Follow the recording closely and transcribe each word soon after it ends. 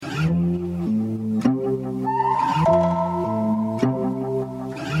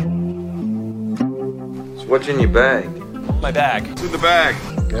What's in your bag? My bag. What's in the bag?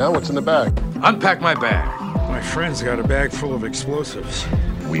 Yeah, what's in the bag? Unpack my bag. My friend's got a bag full of explosives.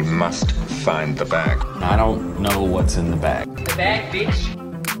 We must find the bag. I don't know what's in the bag. The bag,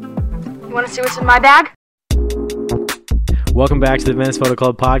 bitch. You want to see what's in my bag? Welcome back to the Venice Photo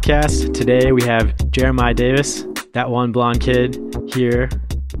Club podcast. Today we have Jeremiah Davis, that one blonde kid here.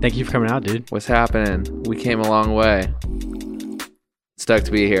 Thank you for coming out, dude. What's happening? We came a long way. Stoked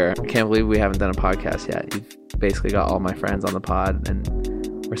to be here. I can't believe we haven't done a podcast yet. You've basically got all my friends on the pod,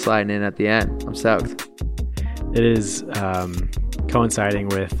 and we're sliding in at the end. I'm stoked. It is coinciding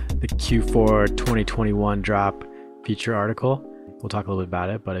with the Q4 2021 drop feature article. We'll talk a little bit about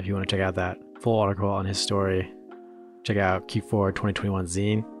it, but if you want to check out that full article on his story, check out Q4 2021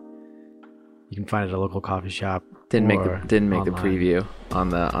 zine. You can find it at a local coffee shop. Didn't make the online. preview on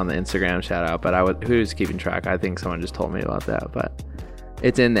the Instagram shout out, but who's keeping track? I think someone just told me about that, but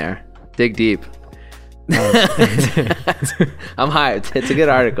it's in there. Dig deep. I'm hyped. It's a good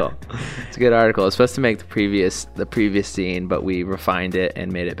article. It's a good article. It's supposed to make the previous scene, but we refined it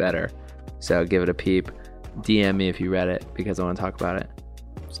and made it better. So give it a peep. DM me if you read it because I want to talk about it.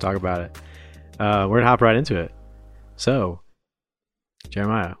 Let's talk about it. We're gonna hop right into it. So,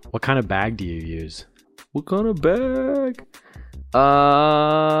 Jeremiah, what kind of bag do you use? What kind of bag?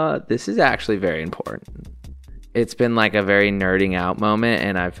 This is actually very important. It's been like a very nerding out moment,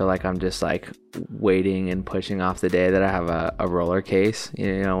 and I feel like I'm just like waiting and pushing off the day that I have a roller case,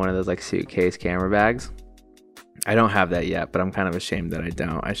 you know, one of those like suitcase camera bags. I don't have that yet, but I'm kind of ashamed that I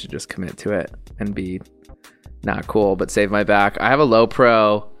don't. I should just commit to it and be not cool, but save my back. I have a low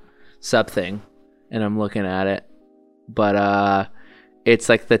pro sub thing, and I'm looking at it, but it's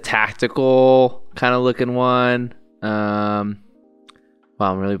like the tactical kind of looking one.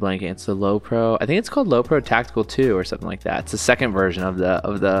 Wow, I'm really blanking. It's the Low Pro. I think it's called Low Pro Tactical 2 or something like that. It's the second version of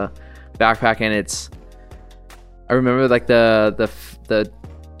the backpack, and it's. I remember like the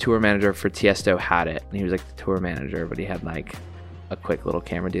tour manager for Tiesto had it, and he was like the tour manager, but he had like a quick little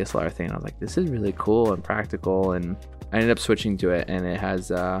camera DSLR thing. And I was like, this is really cool and practical, and I ended up switching to it, and it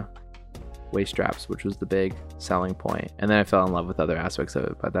has waist straps, which was the big selling point. And then I fell in love with other aspects of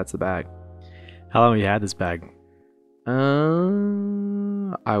it, but that's the bag. How long have you had this bag?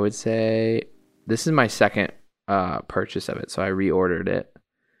 I would say this is my second purchase of it, so I reordered it.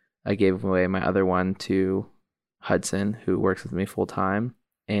 I gave away my other one to Hudson, who works with me full time,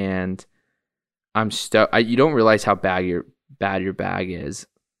 and I'm you don't realize how bad your bag is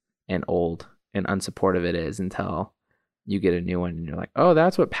and old and unsupportive it is until you get a new one and you're like, oh,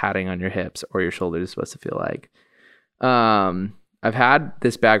 that's what padding on your hips or your shoulders is supposed to feel like. I've had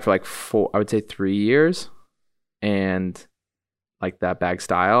this bag for like 3 years, and like that bag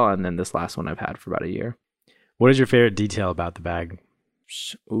style, and then this last one I've had for about a year. What is your favorite detail about the bag?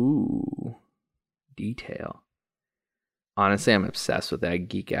 Ooh, detail. Honestly, I'm obsessed with it. I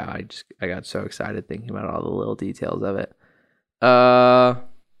geek out. I got so excited thinking about all the little details of it.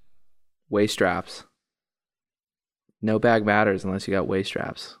 Waist straps. No bag matters unless you got waist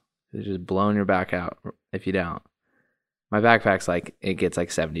straps. They're just blowing your back out if you don't. My backpack's like, it gets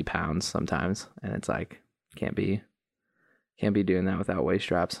like 70 pounds sometimes, and it's like, can't be doing that without waist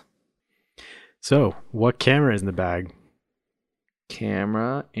straps. So, what camera is in the bag?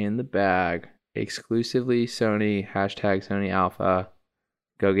 Camera in the bag. Exclusively Sony. #Sony Alpha.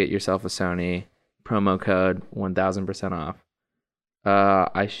 Go get yourself a Sony. Promo code 1000% off.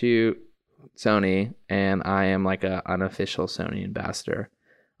 I shoot Sony, and I am like a unofficial Sony ambassador.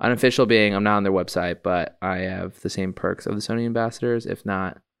 Unofficial being I'm not on their website, but I have the same perks of the Sony ambassadors, if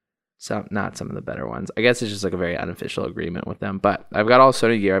not some of the better ones. I guess it's just like a very unofficial agreement with them. But I've got all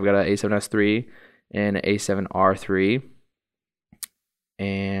Sony gear. I've got an A7S III and an A7R III.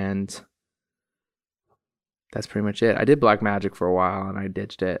 And that's pretty much it. I did Blackmagic for a while, and I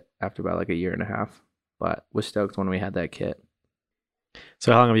ditched it after about like a year and a half. But was stoked when we had that kit.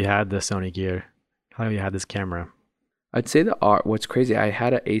 So how long have you had the Sony gear? How long have you had this camera? I'd say what's crazy, I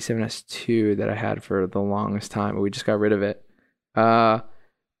had an A7S II that I had for the longest time, but we just got rid of it.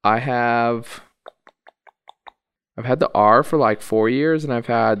 I've had the R for like 4 years, and I've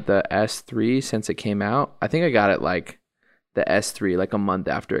had the S3 since it came out. I think I got it like the S3 like a month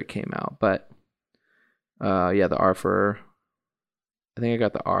after it came out, but yeah, the R I think I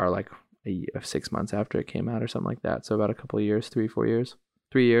got the R like 6 months after it came out or something like that. So about a couple of years, 3 years.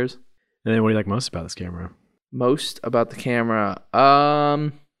 And then what do you like most about this camera? Most about the camera,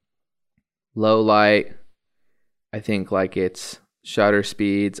 low light. I think like its shutter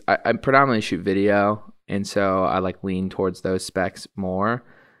speeds. I predominantly shoot video, and so I like lean towards those specs more.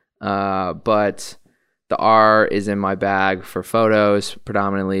 But The R is in my bag for photos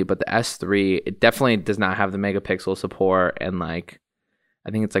predominantly, but the S3, it definitely does not have the megapixel support, and like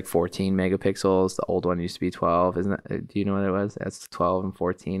I think it's like 14 megapixels. The old one used to be 12. Isn't that, do you know what it was? That's 12 and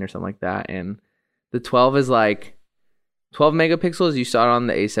 14 or something like that. And the 12 is like 12 megapixels. You saw it on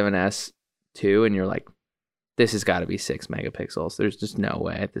the A7S II, and you're like, this has got to be 6 megapixels. There's just no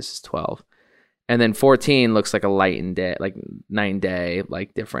way this is 12. And then 14 looks like a night and day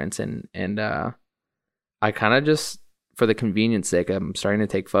like difference. And I kind of just, for the convenience sake, I'm starting to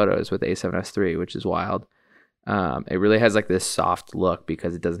take photos with A7S III, which is wild. It really has like this soft look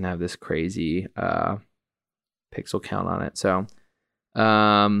because it doesn't have this crazy pixel count on it. So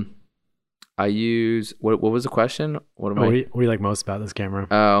I use what was the question? What do you like most about this camera?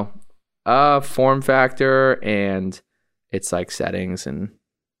 Form factor, and it's like settings and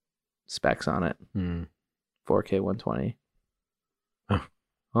specs on it. 4K 120.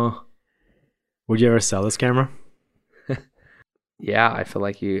 Oh. Would you ever sell this camera? Yeah, I feel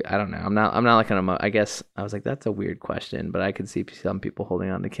like I don't know. I'm not like I guess I was like, that's a weird question, but I could see some people holding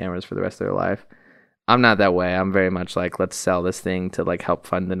on to cameras for the rest of their life. I'm not that way. I'm very much like, let's sell this thing to like help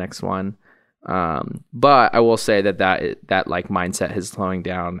fund the next one. But I will say that like mindset is slowing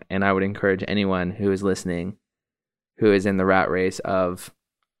down, and I would encourage anyone who is listening, who is in the rat race of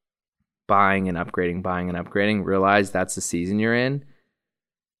buying and upgrading, realize that's the season you're in,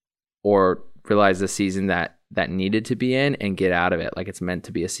 or realize the season that needed to be in, and get out of it. Like, it's meant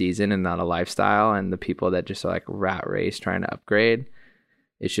to be a season and not a lifestyle. And the people that just are like rat race trying to upgrade,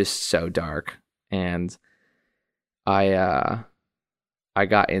 it's just so dark. And I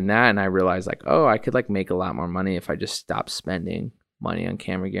got in that, and I realized like, oh, I could like make a lot more money if I just stopped spending money on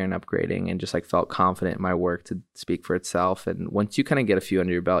camera gear and upgrading, and just like felt confident in my work to speak for itself. And once you kind of get a few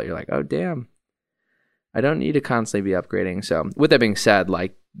under your belt, you're like, oh damn, I don't need to constantly be upgrading. So with that being said,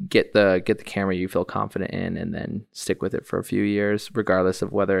 like, get the camera you feel confident in, and then stick with it for a few years, regardless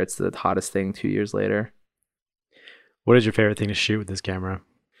of whether it's the hottest thing 2 years later. What is your favorite thing to shoot with this camera?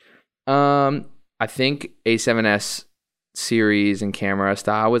 I think A7S series and camera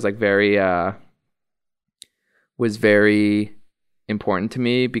style was like very important to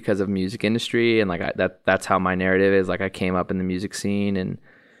me because of music industry, and like that's how my narrative is. Like, I came up in the music scene, and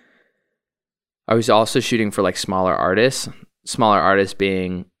I was also shooting for like smaller artists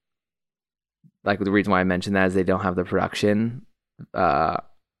being like, the reason why I mentioned that is they don't have the production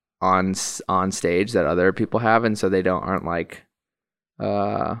on stage that other people have, and so they don't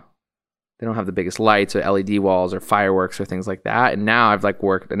have the biggest lights or LED walls or fireworks or things like that. And now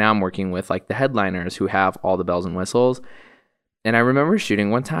I'm working with like the headliners who have all the bells and whistles. And I remember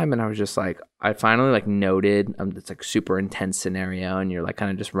shooting one time, and I was just like, I finally like noted it's like super intense scenario, and you're like kind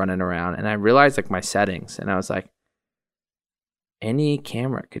of just running around, and I realized like my settings, and I was like, any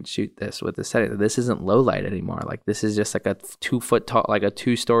camera could shoot this with the setting. This isn't low light anymore. Like, this is just like a 2-foot tall, like a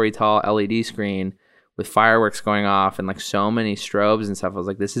 2-story tall LED screen with fireworks going off and like so many strobes and stuff. I was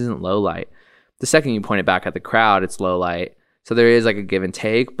like, this isn't low light. The second you point it back at the crowd, it's low light. So there is like a give and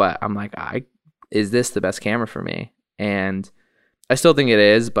take, but I'm like, is this the best camera for me? And I still think it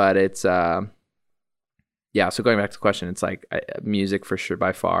is, but it's, yeah. So going back to the question, it's like music for sure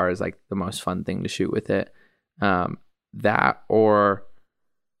by far is like the most fun thing to shoot with it. That or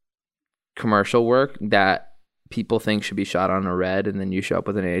commercial work that people think should be shot on a red, and then you show up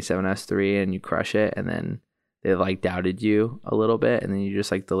with an A7S III and you crush it, and then they like doubted you a little bit, and then you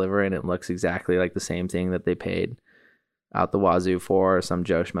just like deliver, and it looks exactly like the same thing that they paid out the wazoo for. Or some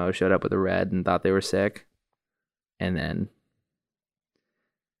Joe Schmo showed up with a red and thought they were sick, and then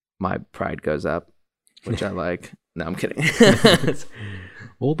my pride goes up, which I like. No, I'm kidding.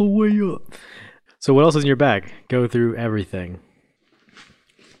 All the way up. So what else is in your bag? Go through everything.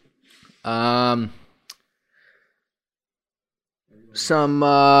 Some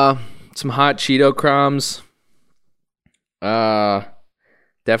hot Cheeto crumbs.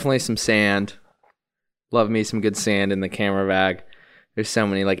 Definitely some sand. Love me some good sand in the camera bag. There's so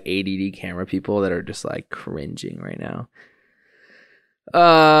many like ADD camera people that are just like cringing right now.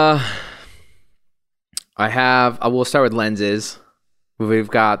 I will start with lenses. We've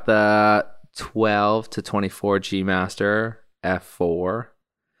got the 12 to 24 G Master f4.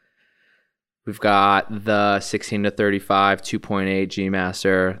 We've got the 16 to 35 2.8 G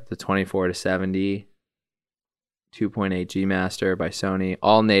Master, the 24 to 70 2.8 G Master by Sony,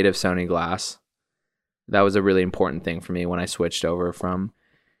 all native Sony glass. That was a really important thing for me when I switched over from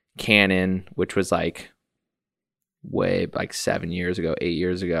Canon, which was like way like 8 years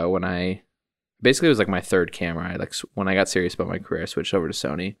ago, when I basically, it was like my third camera. When I got serious about my career, I switched over to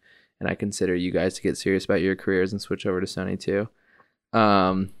Sony, and I consider you guys to get serious about your careers and switch over to Sony too.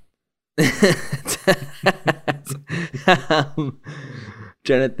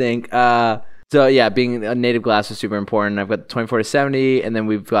 Trying to think. So yeah, being a native glass was super important. I've got the 24 to 70, and then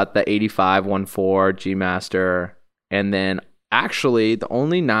we've got the 85 1.4 G Master, and then actually the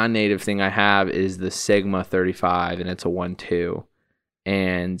only non-native thing I have is the Sigma 35, and it's a 1.2,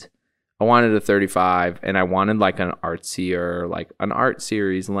 and I wanted a 35, and I wanted like an artsier, like an art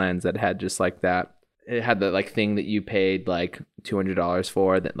series lens that had just like that. It had the like thing that you paid like $200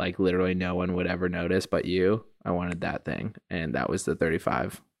 for that like literally no one would ever notice but you. I wanted that thing, and that was the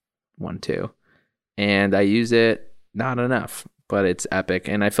 35 1.2. And I use it not enough, but it's epic,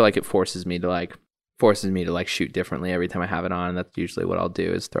 and I feel like it forces me to like shoot differently every time I have it on. And that's usually what I'll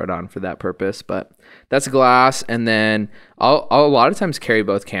do, is throw it on for that purpose. But that's glass, and then I'll a lot of times carry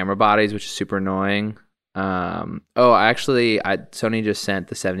both camera bodies, which is super annoying. Sony just sent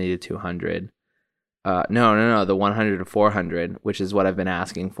the 70 to 200. No, the 100 to 400, which is what I've been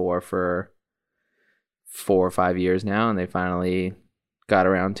asking for 4 or 5 years now, and they finally got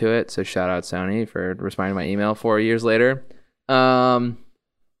around to it. So shout out Sony for responding to my email 4 years later. And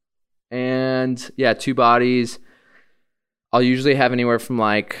yeah, 2 bodies. I'll usually have anywhere from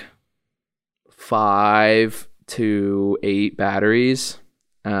like 5 to 8 batteries.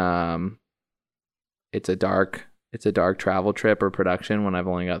 It's a dark travel trip or production when I've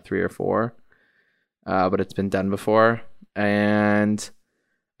only got 3 or 4. But it's been done before. And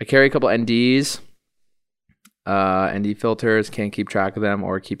I carry a couple NDs. ND filters, can't keep track of them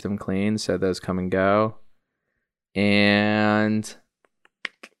or keep them clean, so those come and go. And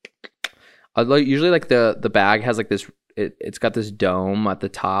I usually like the bag has like this, it's got this dome at the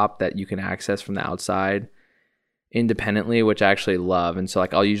top that you can access from the outside independently, which I actually love. And so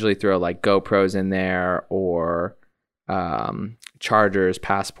like I'll usually throw like GoPros in there, or chargers,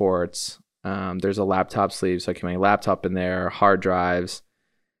 passports. There's a laptop sleeve, so I can my laptop in there, hard drives.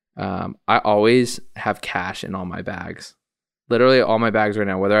 I always have cash in all my bags. Literally all my bags right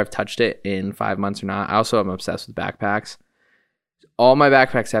now, whether I've touched it in 5 months or not. I also am obsessed with backpacks. All my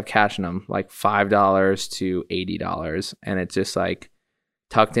backpacks have cash in them, like $5 to $80, and it's just like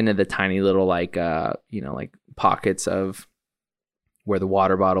tucked into the tiny little like like pockets of where the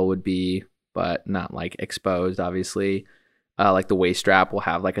water bottle would be, but not like exposed, obviously. Like the waist strap will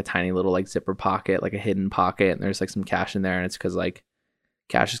have like a tiny little like zipper pocket, like a hidden pocket, and there's like some cash in there, and it's because like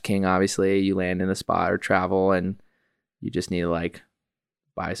cash is king. Obviously, you land in a spot or travel, and you just need to like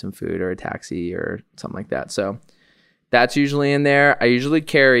buy some food or a taxi or something like that. So that's usually in there. I usually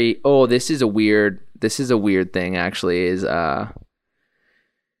carry. Oh, this is a weird thing actually.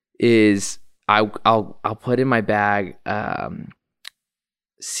 I'll put in my bag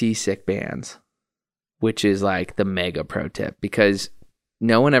seasick bands, which is like the mega pro tip, because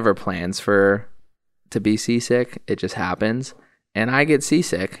no one ever plans to be seasick. It just happens. And I get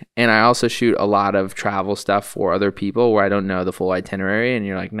seasick. And I also shoot a lot of travel stuff for other people where I don't know the full itinerary. And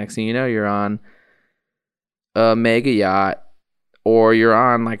you're like, next thing you know, you're on a mega yacht, or you're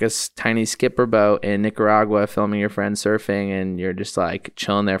on like a tiny skipper boat in Nicaragua filming your friend surfing, and you're just like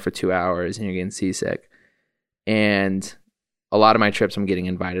chilling there for 2 hours and you're getting seasick. And a lot of my trips I'm getting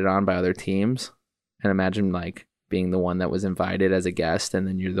invited on by other teams. And imagine like being the one that was invited as a guest, and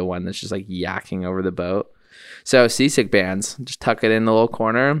then you're the one that's just like yakking over the boat. So seasick bands, just tuck it in the little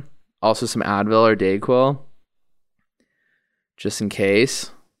corner. Also some Advil or Dayquil, just in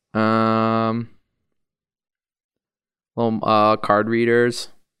case. Little card readers,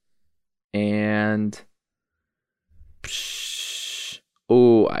 and it's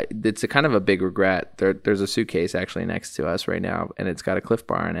a kind of a big regret. There's a suitcase actually next to us right now, and it's got a Cliff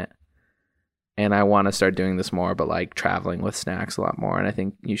Bar in it. And I want to start doing this more, but like traveling with snacks a lot more. And I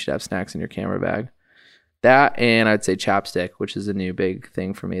think you should have snacks in your camera bag. That, and I'd say chapstick, which is a new big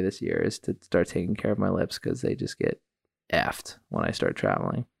thing for me this year, is to start taking care of my lips, because they just get effed when I start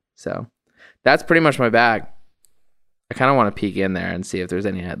traveling. So that's pretty much my bag. I kind of want to peek in there and see if there's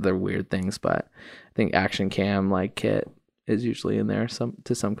any other weird things, but I think action cam like kit is usually in there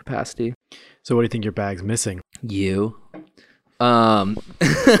to some capacity. So what do you think your bag's missing? You. What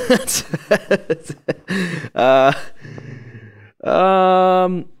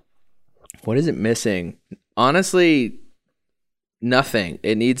is it missing? Honestly, nothing.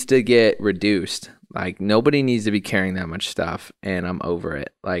 It needs to get reduced. Like, nobody needs to be carrying that much stuff, and I'm over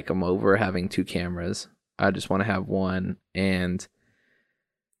it. Like, I'm over having 2 cameras. I just want to have one, and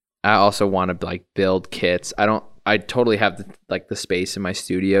I also want to like build kits. I totally have the space in my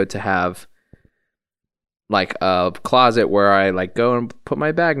studio to have like a closet where I like go and put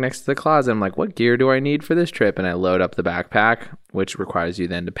my bag next to the closet. I'm like, what gear do I need for this trip? And I load up the backpack, which requires you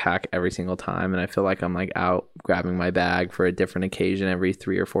then to pack every single time. And I feel like I'm like out grabbing my bag for a different occasion every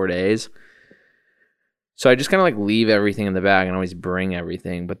 3 or 4 days. So I just kind of like leave everything in the bag and always bring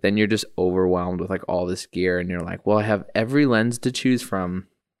everything. But then you're just overwhelmed with like all this gear. And you're like, well, I have every lens to choose from.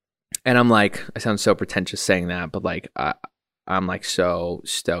 And I'm like, I sound so pretentious saying that, but like I'm like so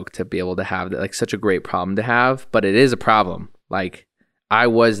stoked to be able to have that, like such a great problem to have, but it is a problem. Like I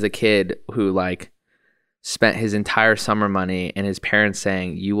was the kid who like spent his entire summer money and his parents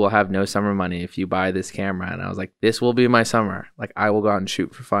saying, you will have no summer money if you buy this camera. And I was like, this will be my summer. Like I will go out and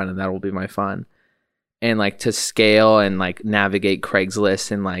shoot for fun and that will be my fun. And like to scale and like navigate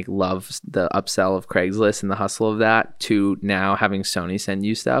Craigslist and like love the upsell of Craigslist and the hustle of that to now having Sony send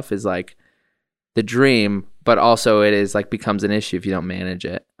you stuff is like the dream, but also it is like becomes an issue if you don't manage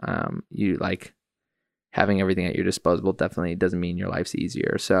it. You like having everything at your disposal definitely doesn't mean your life's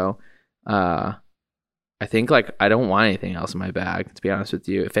easier. So I think like I don't want anything else in my bag, to be honest with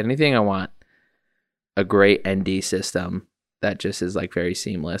you. If anything, I want a great ND system that just is like very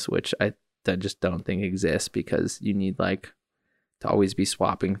seamless, which I just don't think exists because you need like to always be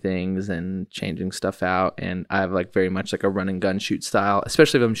swapping things and changing stuff out. And I have like very much like a run and gun shoot style,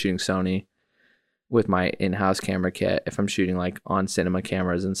 especially if I'm shooting Sony with my in-house camera kit. If I'm shooting like on cinema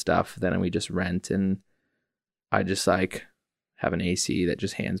cameras and stuff, then we just rent and I just like have an AC that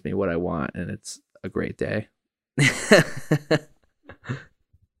just hands me what I want and it's a great day.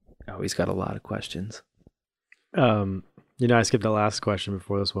 Oh, he's got a lot of questions. I skipped the last question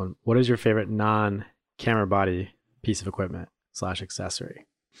before this one. What is your favorite non-camera body piece of equipment / accessory?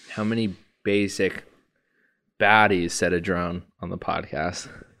 How many basic baddies said a drone on the podcast?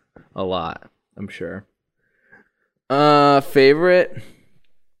 A lot, I'm sure. Favorite?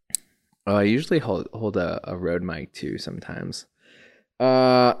 Oh, I usually hold a Rode mic too sometimes.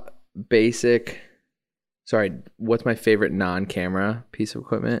 Basic. Sorry, what's my favorite non-camera piece of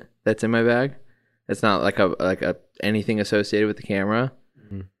equipment that's in my bag? It's not like a anything associated with the camera.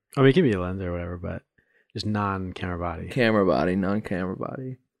 Mm-hmm. I mean, it can be a lens or whatever, but just non-camera body. Camera body, non-camera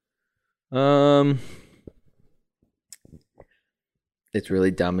body. It's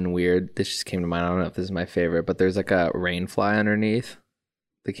really dumb and weird. This just came to mind. I don't know if this is my favorite, but there's like a rain fly underneath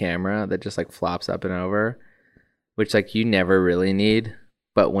the camera that just like flops up and over, which like you never really need,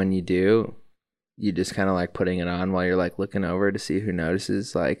 but when you do, you just kind of like putting it on while you're like looking over to see who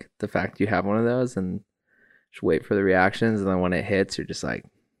notices like the fact you have one of those and just wait for the reactions. And then when it hits, you're just like,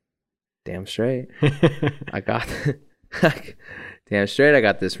 damn straight. Damn straight. I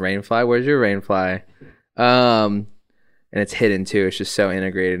got this rain fly. Where's your rain fly? And it's hidden too. It's just so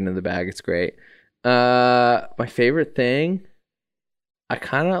integrated into the bag. It's great. My favorite thing, I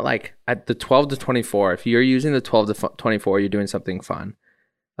kind of like at the 12 to 24. If you're using the 12 to 24, you're doing something fun.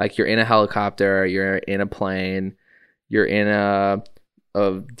 Like you're in a helicopter, you're in a plane, you're in a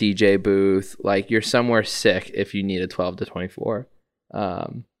DJ booth, like you're somewhere sick if you need a 12 to 24.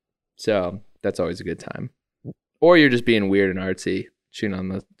 So that's always a good time. Or you're just being weird and artsy, shooting on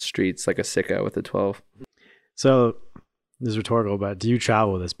the streets like a sicko with a 12. So this is rhetorical, but do you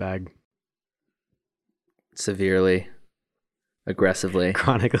travel with this bag? Severely. Aggressively.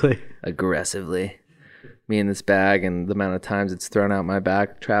 Chronically. Aggressively. Me in this bag and the amount of times it's thrown out my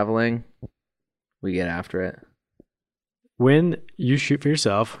back traveling, we get after it. When you shoot for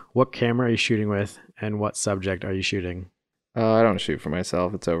yourself, what camera are you shooting with and what subject are you shooting? I don't shoot for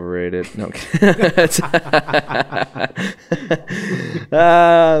myself. It's overrated. No.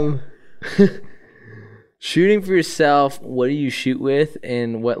 Shooting for yourself, what do you shoot with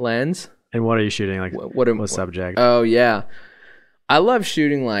and what lens? And what are you shooting? Like what subject? Oh, yeah. I love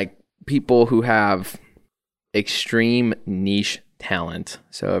shooting like people who have extreme niche talent.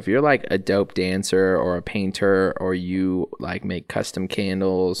 So if you're like a dope dancer or a painter or you like make custom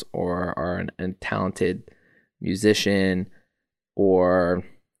candles or are a talented musician or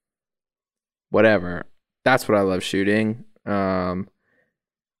whatever, that's what I love shooting. Now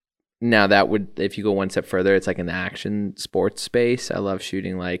that would, if you go one step further, it's like an action sports space. I love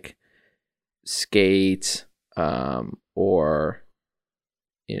shooting like skates or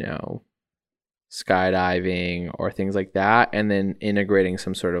skydiving or things like that, and then integrating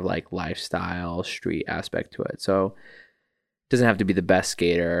some sort of like lifestyle street aspect to it. So it doesn't have to be the best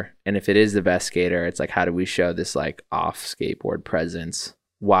skater, and if it is the best skater, it's like, how do we show this like off skateboard presence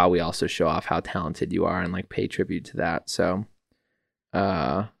while we also show off how talented you are and like pay tribute to that. So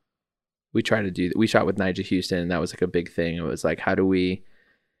we shot with Nigel Houston, and that was like a big thing. It was like, how do we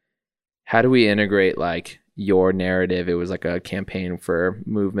integrate like your narrative? It was like a campaign for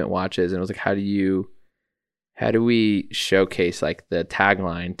movement watches, and it was like, how do you how do we showcase like the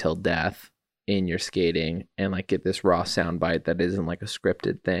tagline till death in your skating and like get this raw soundbite that isn't like a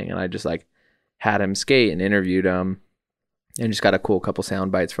scripted thing? And I just like had him skate and interviewed him and just got a cool couple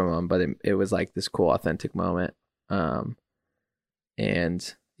sound bites from him, but it was like this cool authentic moment. And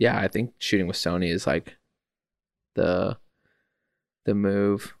yeah, I think shooting with Sony is like the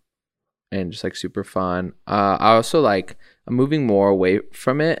move and just like super fun. I also like, I'm moving more away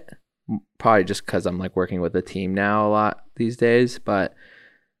from it, probably just because I'm like working with a team now a lot these days. But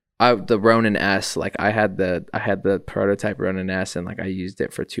the Ronin S, like I had the prototype Ronin S, and like I used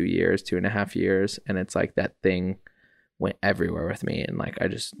it for 2.5 years, and it's like that thing went everywhere with me, and like I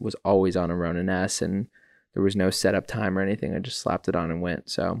just was always on a Ronin S, and there was no setup time or anything. I just slapped it on and went.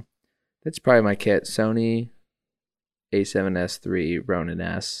 So that's probably my kit: Sony A7S III Ronin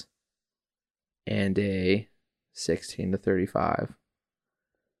S and a 16-35.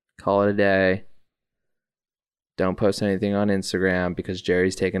 Call it a day. Don't post anything on Instagram because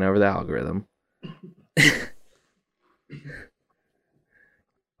Jerry's taking over the algorithm.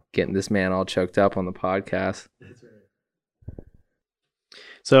 Getting this man all choked up on the podcast. That's right.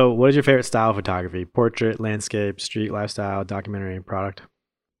 So what is your favorite style of photography? Portrait, landscape, street, lifestyle, documentary, and product?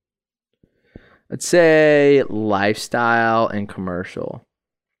 I'd say lifestyle and commercial.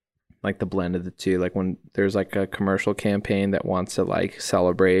 Like the blend of the two. Like when there's like a commercial campaign that wants to like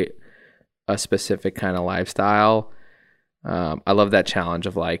celebrate a specific kind of lifestyle. I love that challenge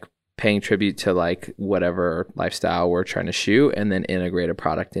of like paying tribute to like whatever lifestyle we're trying to shoot and then integrate a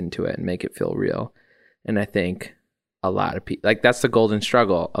product into it and make it feel real. And I think a lot of people, like that's the golden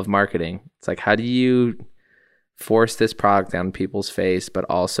struggle of marketing. It's like, how do you force this product down people's face, but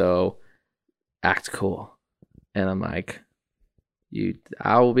also act cool? And I'm like,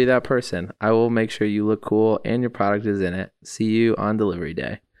 I will be that person. I will make sure you look cool and your product is in it. See you on delivery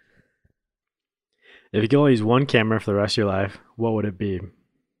day. If you could only use one camera for the rest of your life, what would it be?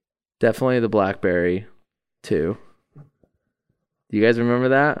 Definitely the BlackBerry 2. Do you guys remember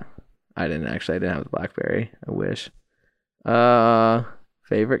that? I didn't have the BlackBerry. I wish.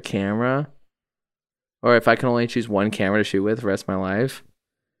 Favorite camera? Or if I can only choose one camera to shoot with the rest of my life?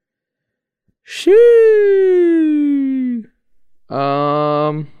 Shoo!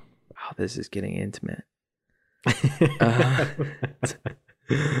 Oh, this is getting intimate.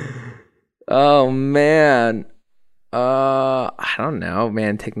 Oh man. I don't know,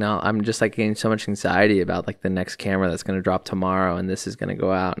 man. I'm just like getting so much anxiety about like the next camera that's going to drop tomorrow, and this is going to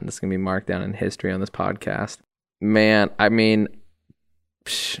go out and it's going to be marked down in history on this podcast. Man, I mean,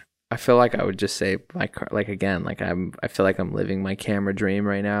 I feel like I would just say I feel like I'm living my camera dream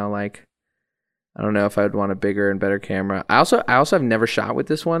right now. Like, I don't know if I would want a bigger and better camera. I also have never shot with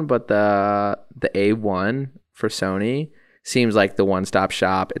this one, but the A1 for Sony seems like the one-stop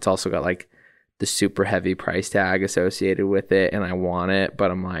shop. It's also got like the super heavy price tag associated with it, and I want it,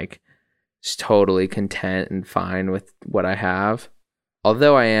 but I'm like just totally content and fine with what I have.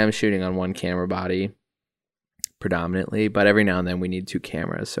 Although I am shooting on one camera body predominantly, but every now and then we need 2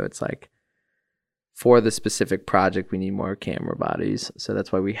 cameras, so it's like for the specific project we need more camera bodies, so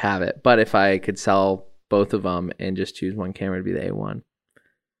that's why we have it. But if I could sell both of them and just choose one camera, it'd be the A1.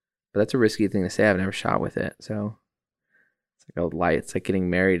 But that's a risky thing to say. I've never shot with it, so it's like getting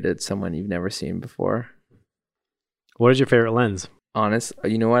married to someone you've never seen before. What is your favorite lens?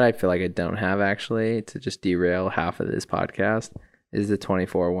 You know what I feel like I don't have, actually, to just derail half of this podcast, is the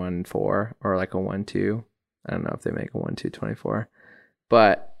 24-1.4 or like a 1.2. I don't know if they make a 1.2 24,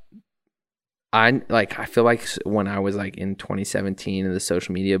 but I feel like when I was like in 2017 and the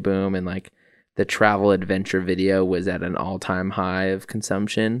social media boom and like the travel adventure video was at an all-time high of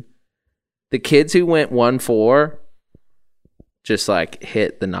consumption, the kids who went 1.4 just like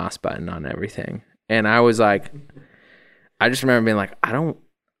hit the NOS button on everything. And I was like, I just remember being like, I don't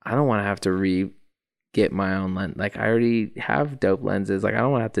want to have to get my own lens. Like, I already have dope lenses. Like, I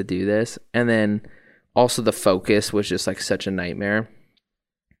don't want to have to do this. And then also the focus was just like such a nightmare.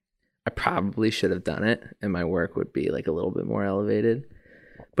 I probably should have done it and my work would be like a little bit more elevated.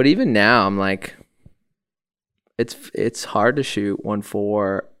 But even now I'm like, it's hard to shoot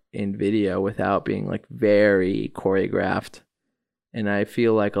 1.4 in video without being like very choreographed. And I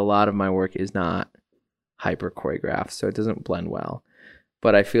feel like a lot of my work is not hyper choreographed, so it doesn't blend well.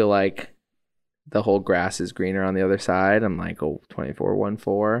 But I feel like the whole grass is greener on the other side. I'm like,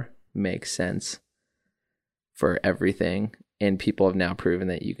 24-1.4 makes sense for everything. And people have now proven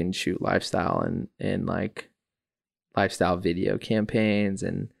that you can shoot lifestyle and like lifestyle video campaigns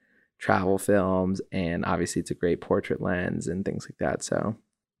and travel films. And obviously it's a great portrait lens and things like that. So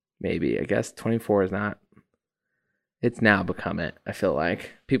maybe, I guess 24 is not It's now become it. I feel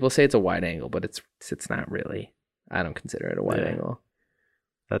like people say it's a wide angle, but it's not really. I don't consider it a wide angle.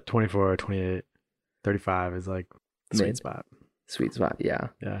 That 24, 28, 35 is like the sweet spot. Sweet spot, yeah.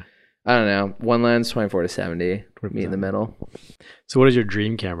 Yeah. I don't know. One lens, 24 to 70. 20%. Me in the middle. So what is your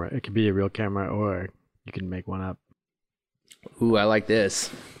dream camera? It could be a real camera or you can make one up. Ooh, I like this.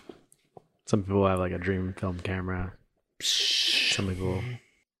 Some people have like a dream film camera. Some people.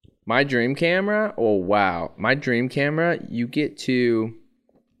 My dream camera? Oh, wow. My dream camera,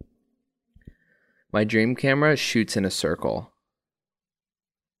 my dream camera shoots in a circle.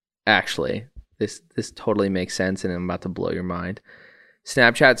 Actually, this totally makes sense, and I'm about to blow your mind.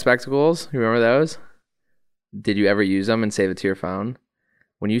 Snapchat spectacles, you remember those? Did you ever use them and save it to your phone?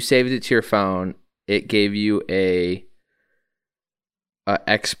 When you saved it to your phone, it gave you a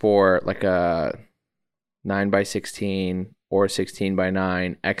export, like a 9x16 or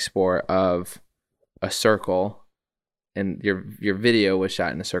 16x9 export of a circle, and your video was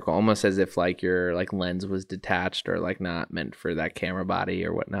shot in a circle, almost as if like your like lens was detached or like not meant for that camera body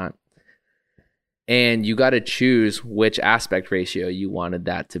or whatnot. And you got to choose which aspect ratio you wanted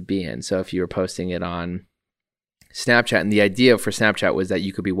that to be in. So if you were posting it on Snapchat, and the idea for Snapchat was that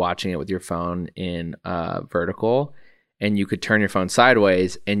you could be watching it with your phone in vertical, and you could turn your phone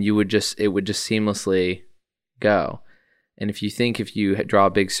sideways, and it would just seamlessly go. And if you draw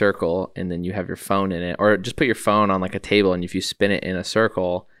a big circle and then you have your phone in it, or just put your phone on like a table, and if you spin it in a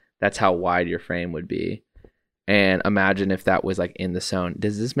circle, that's how wide your frame would be. And imagine if that was like in the zone.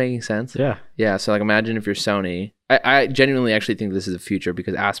 Does this make sense? Yeah. Yeah. So like imagine if you're Sony. I genuinely actually think this is the future,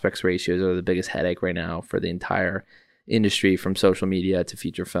 because aspect ratios are the biggest headache right now for the entire industry, from social media to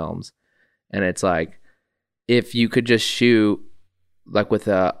feature films. And it's like, if you could just shoot like with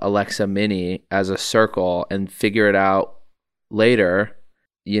a Alexa Mini as a circle and figure it out later,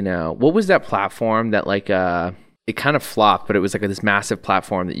 what was that platform that like it kind of flopped, but it was like this massive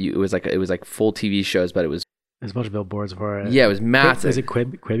platform that it was like full TV shows, but there's a bunch of billboards for it. Yeah, it was massive. Is it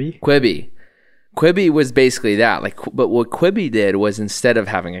Quibi? Quibi was basically that. But what Quibi did was, instead of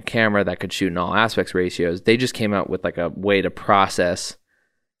having a camera that could shoot in all aspect ratios, they just came out with like a way to process,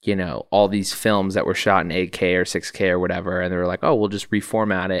 all these films that were shot in 8K or 6K or whatever, and they were like, oh, we'll just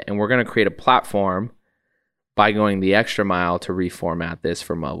reformat it, and we're going to create a platform by going the extra mile to reformat this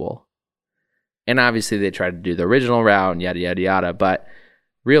for mobile. And obviously they tried to do the original route and yada, yada, yada. But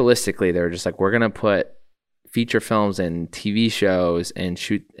realistically, they were just like, we're going to put feature films and TV shows and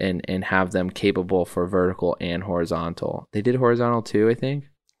shoot and have them capable for vertical and horizontal. They did horizontal too, I think.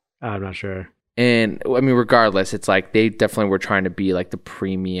 I'm not sure. And I mean, regardless, it's like they definitely were trying to be like the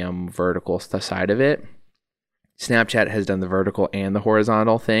premium vertical side of it. Snapchat has done the vertical and the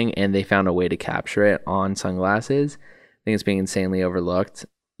horizontal thing, and they found a way to capture it on sunglasses. I think it's being insanely overlooked.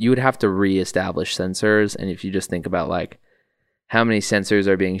 You would have to reestablish sensors, and if you just think about like how many sensors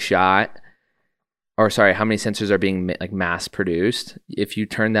are being shot, or sorry, how many sensors are being like mass produced, if you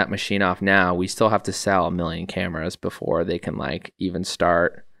turn that machine off now, we still have to sell 1 million cameras before they can like even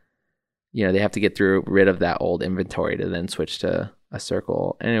start. They have to get rid of that old inventory to then switch to a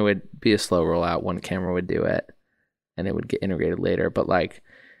circle, and it would be a slow rollout. One camera would do it, and it would get integrated later. But like,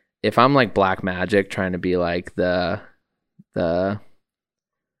 if I'm like Black Magic trying to be like the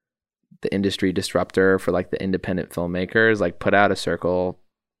industry disruptor for like the independent filmmakers, like put out a circle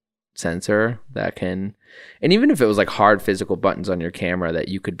sensor that can, and even if it was like hard physical buttons on your camera that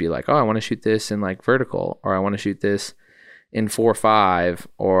you could be like, oh, I want to shoot this in like vertical, or I want to shoot this in 4:5,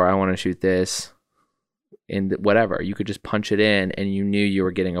 or I want to shoot this in whatever, you could just punch it in and you knew you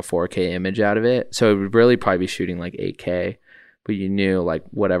were getting a 4K image out of it. So it would really probably be shooting like 8K, but you knew like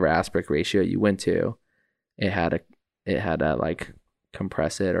whatever aspect ratio you went to, it had to like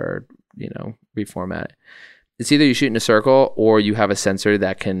compress it or reformat it. It's either you shoot in a circle or you have a sensor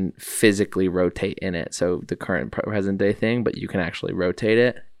that can physically rotate in it. So the current present day thing, but you can actually rotate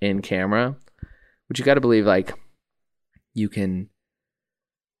it in camera, which you got to believe like you can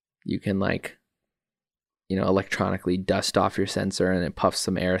like, electronically dust off your sensor and it puffs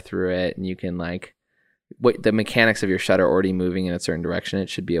some air through it, and you can like, the mechanics of your shutter already moving in a certain direction, it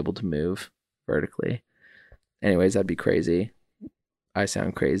should be able to move vertically. Anyways, that'd be crazy. I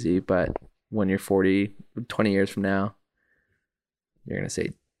sound crazy, but when you're 20 years from now, you're going to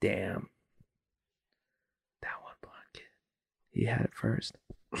say, damn, that one blonde kid, he had it first.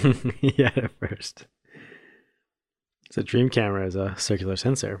 He had it first. So dream camera is a circular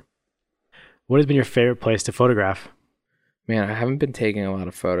sensor. What has been your favorite place to photograph? Man, I haven't been taking a lot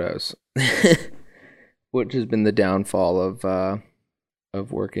of photos, which has been the downfall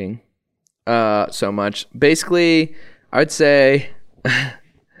of working so much. Basically, I would say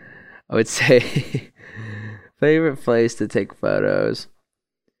Favorite place to take photos.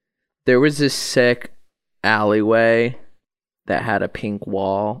 There was this sick alleyway that had a pink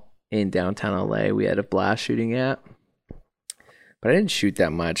wall in downtown LA we had a blast shooting at. But I didn't shoot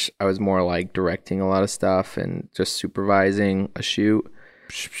that much. I was more like directing a lot of stuff and just supervising a shoot.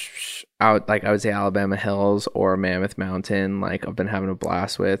 Out, like I would say Alabama Hills or Mammoth Mountain. Like I've been having a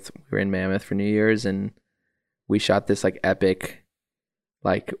blast with. We were in Mammoth for New Year's and we shot this like epic,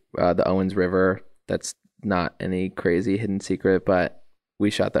 like the Owens River. That's not any crazy hidden secret, but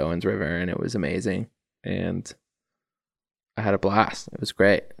we shot the Owens River and it was amazing. And I had a blast. It was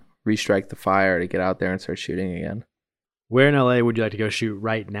great. Restrike the fire to get out there and start shooting again. Where in LA would you like to go shoot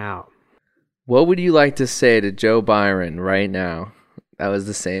right now? What would you like to say to Joe Byron right now? That was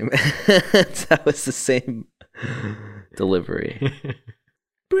the same. That was the same delivery.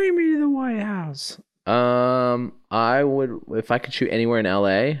 Bring me to the White House. I would, if I could shoot anywhere in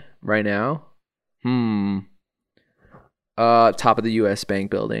LA right now. Top of the U.S. Bank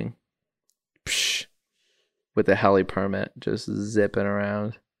building. Psh, with a heli permit, just zipping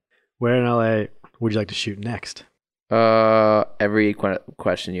around. Where in LA would you like to shoot next? Every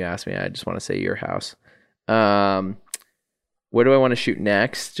question you ask me, I just want to say your house. Where do I want to shoot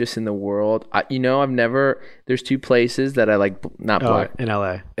next? Just in the world. I've never. There's two places that I like. Not black. In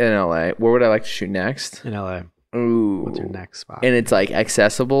LA. In LA. Where would I like to shoot next? In LA. Ooh. What's your next spot? And it's like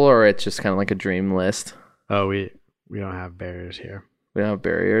accessible, or it's just kind of like a dream list. Oh, we don't have barriers here. We don't have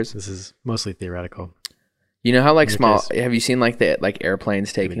barriers. This is mostly theoretical. You know how like small? case. Have you seen like the like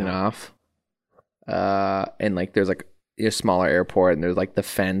airplanes taking off? And like there's like a smaller airport, and there's like the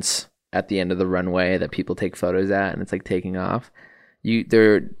fence at the end of the runway that people take photos at, and it's like taking off.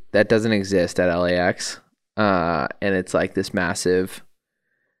 That doesn't exist at LAX, and it's like this massive.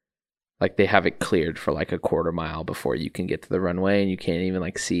 Like they have it cleared for like a quarter mile before you can get to the runway, and you can't even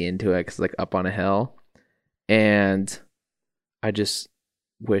like see into it because it's like up on a hill. And I just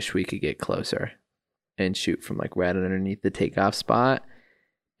wish we could get closer and shoot from like right underneath the takeoff spot,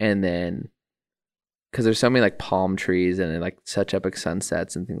 and then. Because there's so many like palm trees and like such epic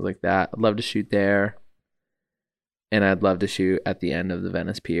sunsets and things like that. I'd love to shoot there. And I'd love to shoot at the end of the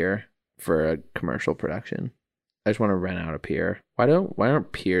Venice Pier for a commercial production. I just want to rent out a pier. Why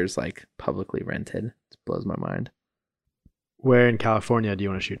aren't piers like publicly rented? It blows my mind. Where in California do you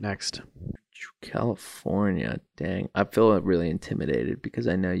want to shoot next? California, dang. I feel really intimidated because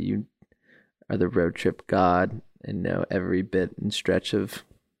I know you are the road trip god and know every bit and stretch of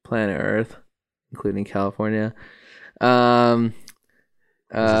planet Earth. Including California. This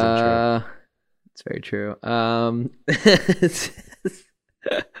isn't true. It's very true.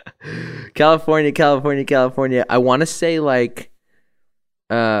 California. I want to say like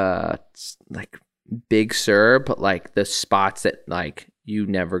Big Sur, but like the spots that like you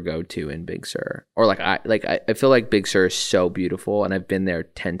never go to in Big Sur. Or I feel like Big Sur is so beautiful, and I've been there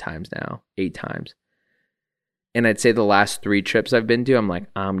 10 times now, 8 times. And I'd say the last 3 trips I've been to, I'm like,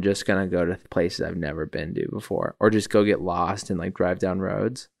 I'm just going to go to places I've never been to before. Or just go get lost and like drive down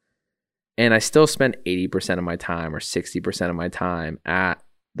roads. And I still spend 80% of my time or 60% of my time at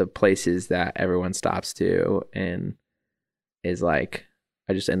the places that everyone stops to. And is like,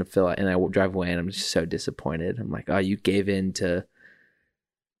 I just end up and I drive away and I'm just so disappointed. I'm like, oh, you gave in to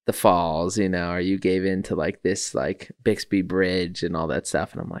the falls, or you gave in to like this like Bixby Bridge and all that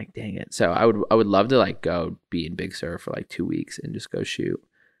stuff, and I'm like, dang it. So I would love to like go be in Big Sur for like 2 weeks and just go shoot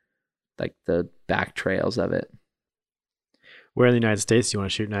like the back trails of it. Where in the United States do you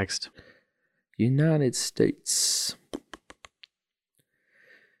want to shoot next? United States.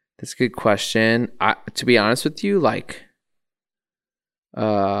 That's a good question. To be honest with you, like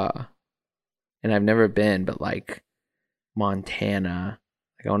and I've never been, but like Montana.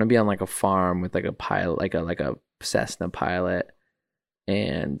 Like I want to be on like a farm with like a pilot, like a Cessna pilot,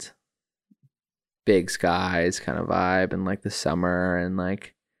 and big skies kind of vibe, and like the summer, and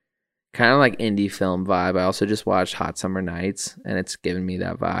like kind of like indie film vibe. I also just watched Hot Summer Nights, and it's given me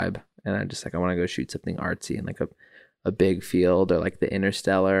that vibe. And I just like I want to go shoot something artsy in like a big field, or like the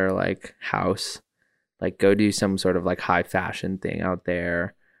Interstellar like house, like go do some sort of like high fashion thing out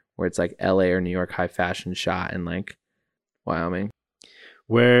there where it's like LA or New York high fashion shot in like Wyoming.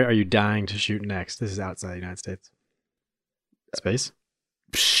 Where are you dying to shoot next? This is outside the United States. Space?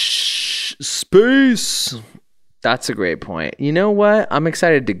 Space. That's a great point. You know what? I'm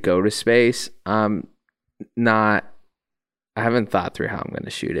excited to go to space. I haven't thought through how I'm going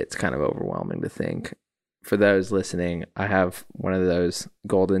to shoot it. It's kind of overwhelming to think. For those listening, I have one of those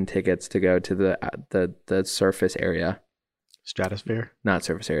golden tickets to go to the surface area. Stratosphere? Not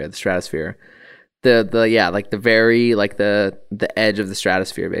surface area, the stratosphere. Like the very like the edge of the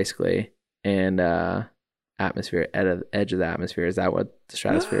stratosphere basically. And atmosphere, edge of the atmosphere. Is that what the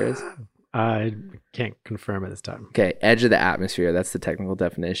stratosphere is? I can't confirm at this time. Okay, edge of the atmosphere. That's the technical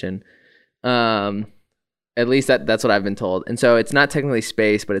definition. At least that's what I've been told. And so it's not technically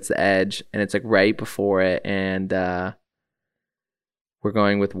space, but it's the edge, and it's like right before it. And we're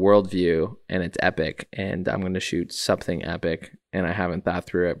going with worldview, and it's epic. And I'm going to shoot something epic, and I haven't thought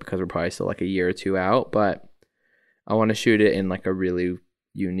through it because we're probably still like a year or two out. But I want to shoot it in like a really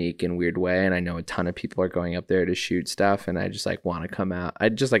unique and weird way. And I know a ton of people are going up there to shoot stuff, and I just like want to come out. I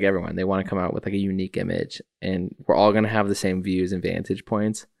just like everyone. They want to come out with like a unique image, and we're all going to have the same views and vantage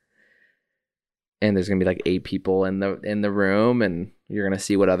points. And there's gonna be like 8 people in the room, and you're gonna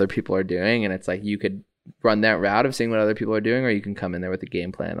see what other people are doing. And it's like you could run that route of seeing what other people are doing, or you can come in there with a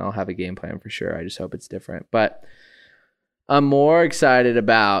game plan. I'll have a game plan for sure. I just hope it's different. But I'm more excited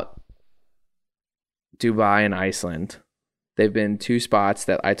about Dubai and Iceland. They've been 2 spots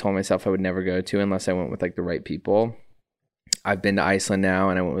that I told myself I would never go to unless I went with like the right people. I've been to Iceland now,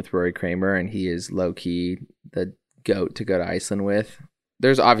 and I went with Rory Kramer, and he is low key the GOAT to go to Iceland with.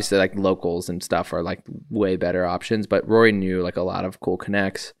 There's obviously like locals and stuff are like way better options, but Rory knew like a lot of cool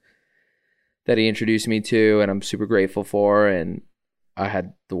connects that he introduced me to, and I'm super grateful for. And I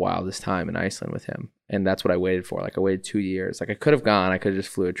had the wildest time in Iceland with him, and that's what I waited for. Like I waited 2 years. Like I could have gone, I could have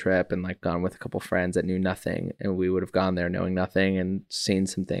just flew a trip and like gone with a couple friends that knew nothing, and we would have gone there knowing nothing and seen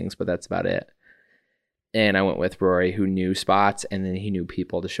some things, but that's about it. And I went with Rory, who knew spots, and then he knew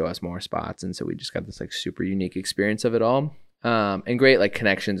people to show us more spots, and so we just got this like super unique experience of it all. And great like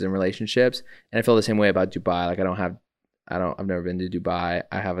connections and relationships. And I feel the same way about Dubai. Like I've never been to Dubai.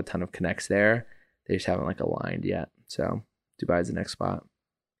 I have a ton of connects there. They just haven't like aligned yet. So Dubai is the next spot.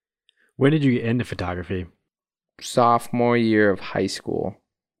 When did you get into photography? Sophomore year of high school.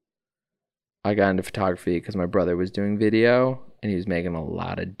 I got into photography because my brother was doing video and he was making a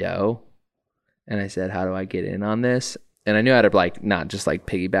lot of dough. And I said, how do I get in on this? And I knew how to like not just like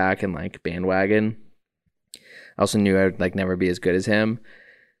piggyback and like bandwagon. I also knew I'd like never be as good as him.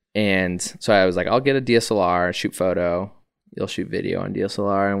 And so I was like, I'll get a DSLR, shoot photo. You'll shoot video on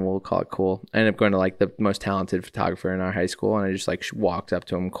DSLR and we'll call it cool. I ended up going to like the most talented photographer in our high school. And I just like walked up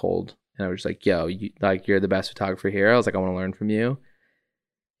to him cold. And I was like, yo, you're the best photographer here. I was like, I want to learn from you.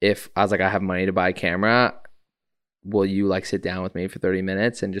 I was like, I have money to buy a camera. Will you like sit down with me for 30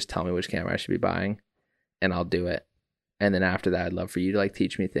 minutes and just tell me which camera I should be buying? And I'll do it. And then after that, I'd love for you to like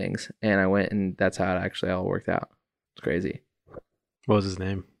teach me things. And I went, and that's how it actually all worked out. It's crazy. What was his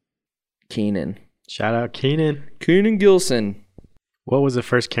name? Keenan. Shout out Keenan. Keenan Gilson. What was the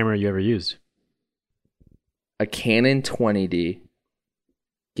first camera you ever used? A Canon 20D.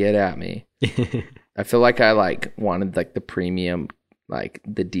 Get at me. I feel like I like wanted like the premium, like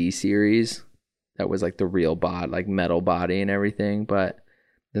the D series. That was like the real like metal body and everything. But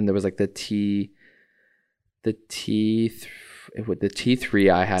then there was like the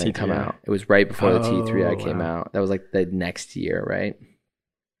T3i hadn't come out. It was right before the T3i came out. That was like the next year, right?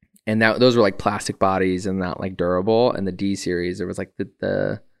 And those were like plastic bodies and not like durable. And the D series, there was like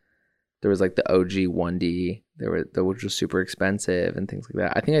there was like the OG 1D. Which was super expensive and things like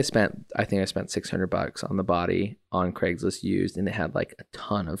that. I think I spent $600 on the body on Craigslist used, and it had like a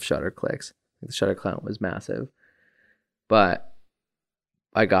ton of shutter clicks. The shutter count was massive, but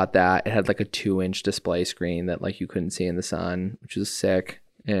I got that. It had like a 2-inch display screen that like you couldn't see in the sun, which was sick.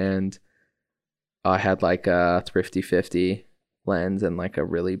 And I had like a thrifty 50 lens and like a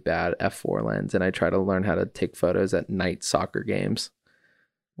really bad f4 lens. And I tried to learn how to take photos at night soccer games,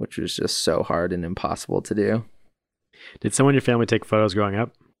 which was just so hard and impossible to do. Did someone in your family take photos growing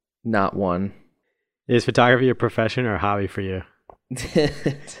up? Not one. Is photography a profession or a hobby for you?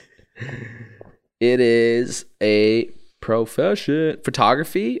 It is a profession.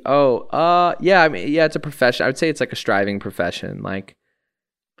 Photography? Yeah. I mean, yeah, it's a profession. I would say it's like a striving profession. Like,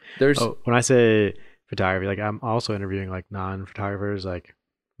 when I say photography, like I'm also interviewing like non-photographers, like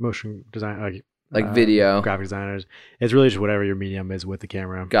motion design, like video, graphic designers. It's really just whatever your medium is with the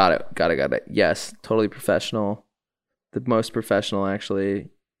camera. Got it. Yes, totally professional. The most professional, actually.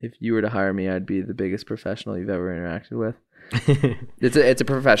 If you were to hire me, I'd be the biggest professional you've ever interacted with. It's a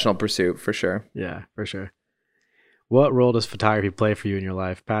professional pursuit for sure. Yeah, for sure. What role does photography play for you in your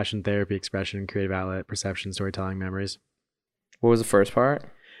life? Passion, therapy, expression, creative outlet, perception, storytelling, memories. What was the first part?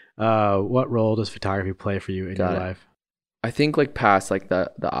 What role does photography play for you in your life? I think like past like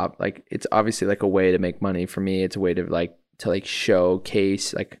like it's obviously like a way to make money for me. It's a way to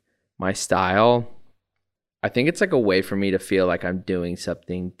showcase like my style. I think it's like a way for me to feel like I'm doing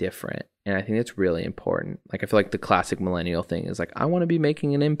something different. And I think it's really important. Like I feel like the classic millennial thing is like, I want to be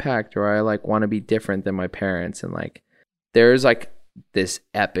making an impact, or I like want to be different than my parents. And like, there's like this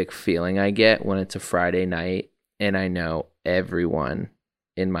epic feeling I get when it's a Friday night and I know everyone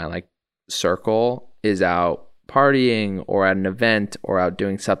in my like circle is out partying or at an event or out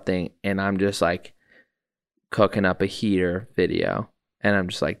doing something, and I'm just like cooking up a heater video, and I'm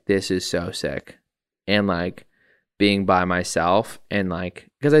just like, this is so sick. And like being by myself, and like,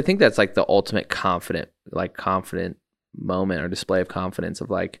 because I think that's like the ultimate confident moment or display of confidence of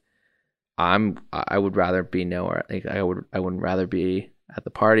like, I would rather be nowhere. Like I wouldn't rather be at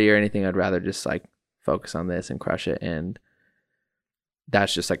the party or anything. I'd rather just like focus on this and crush it. And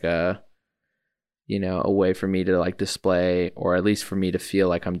that's just like a way for me to like display, or at least for me to feel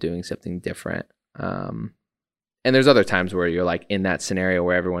like I'm doing something different. And there's other times where you're like in that scenario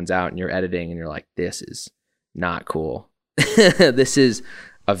where everyone's out and you're editing and you're like, this is not cool. This is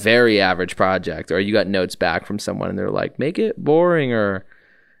a very average project. Or you got notes back from someone and they're like, make it boring,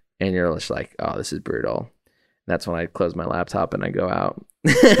 and you're just like, oh, this is brutal. And that's when I close my laptop and I go out.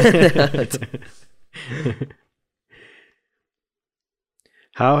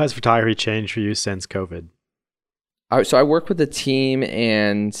 How has photography changed for you since COVID? So I work with a team,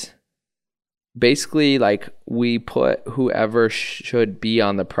 and basically like we put whoever should be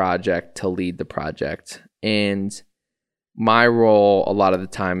on the project to lead the project. And my role a lot of the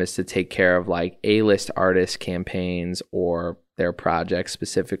time is to take care of like A-list artist campaigns or their projects,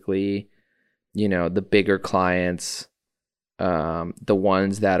 specifically, the bigger clients, the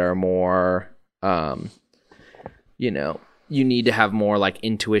ones that are more, you need to have more like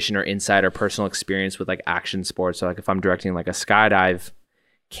intuition or insight or personal experience with like action sports. So like if I'm directing like a skydive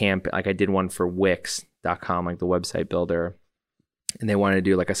camp, like I did one for Wix.com, like the website builder, and they wanted to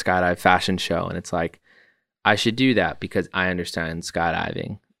do like a skydive fashion show. And it's like, I should do that because I understand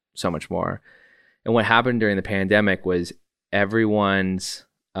skydiving so much more. And what happened during the pandemic was everyone's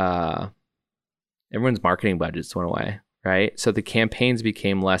marketing budgets went away, right? So the campaigns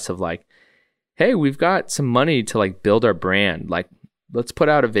became less of like, hey, we've got some money to like build our brand. Like, let's put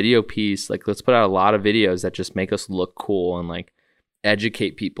out a video piece. Like, let's put out a lot of videos that just make us look cool and like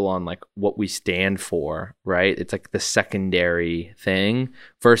educate people on like what we stand for, right? It's like the secondary thing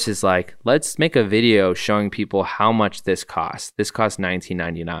versus like, let's make a video showing people how much this costs. This costs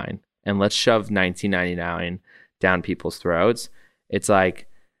 $19.99, and let's shove $19.99 down people's throats. It's like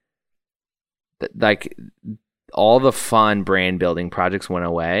all the fun brand building projects went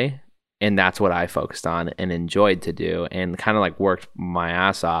away, and that's what I focused on and enjoyed to do, and kind of like worked my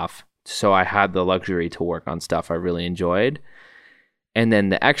ass off. So I had the luxury to work on stuff I really enjoyed. And then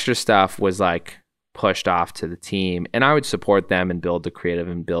the extra stuff was like pushed off to the team, and I would support them and build the creative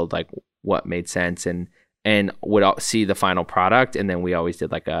and build like what made sense, and would see the final product. And then we always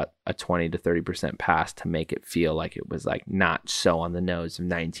did like a 20 to 30% pass to make it feel like it was like not so on the nose of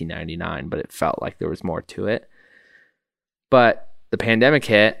 $19.99, but it felt like there was more to it. But the pandemic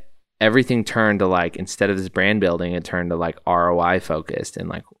hit, everything turned to like, instead of this brand building, it turned to like ROI focused. And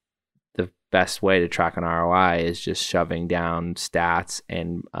like the best way to track an ROI is just shoving down stats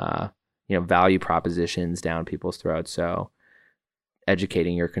and value propositions down people's throats. So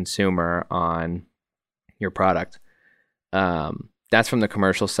educating your consumer on your product. That's from the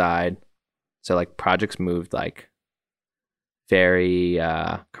commercial side. So like projects moved like very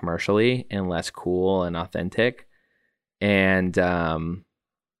commercially and less cool and authentic. And so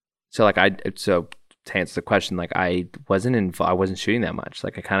to answer the question, like I wasn't shooting that much.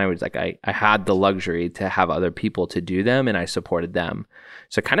 Like I kind of was like, I had the luxury to have other people to do them, and I supported them.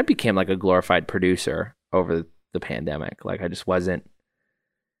 So it kind of became like a glorified producer over the pandemic. Like I just wasn't,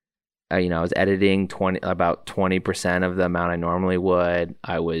 I was editing about 20% of the amount I normally would.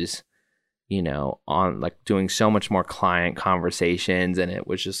 I was, on like doing so much more client conversations, and it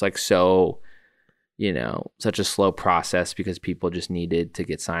was just like so, such a slow process because people just needed to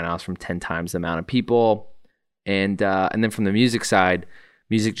get sign-offs from 10 times the amount of people. And then from the music side,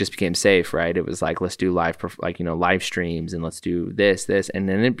 music just became safe, right? It was like, let's do live streams, and let's do this. And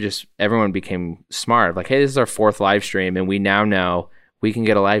then everyone became smart. Like, hey, this is our 4th live stream, and we now know we can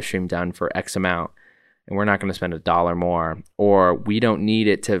get a live stream done for X amount, and we're not going to spend $1 more, or we don't need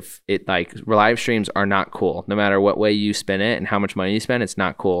live streams are not cool. No matter what way you spin it and how much money you spend, it's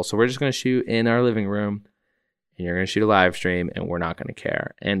not cool. So we're just going to shoot in our living room, and you're going to shoot a live stream, and we're not going to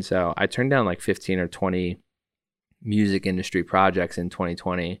care. And so I turned down like 15 or 20 music industry projects in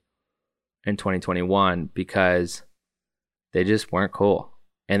 2020 and 2021 because they just weren't cool.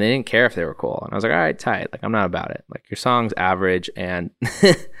 And they didn't care if they were cool. And I was like, all right, tight. Like, I'm not about it. Like, your song's average, and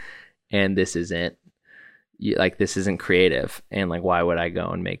and this isn't creative. And like, why would I go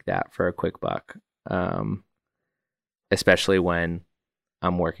and make that for a quick buck? Especially when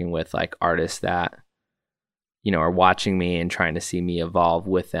I'm working with like artists that are watching me and trying to see me evolve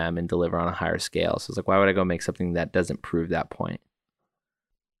with them and deliver on a higher scale. So it's like, why would I go make something that doesn't prove that point?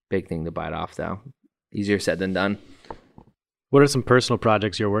 Big thing to bite off, though. Easier said than done. What are some personal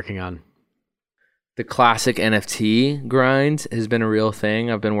projects you're working on? The classic NFT grind has been a real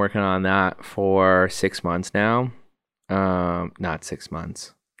thing. I've been working on that for 6 months now. Not 6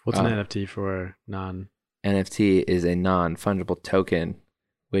 months. What's an NFT for non? NFT is a non-fungible token,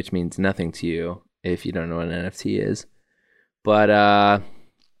 which means nothing to you if you don't know what an NFT is. But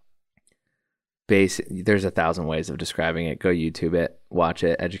there's 1,000 ways of describing it. Go YouTube it, watch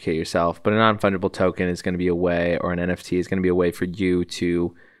it, educate yourself. But a non-fungible token is going to be a way, or an NFT is going to be a way for you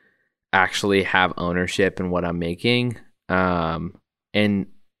to actually have ownership in what I'm making. And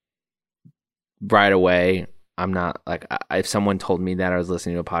right away, I'm not like, if someone told me that I was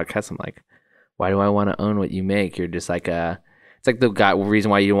listening to a podcast, I'm like, why do I want to own what you make? You're just like it's like the reason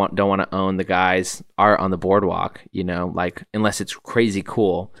why you don't want to own the guy's art on the boardwalk, like unless it's crazy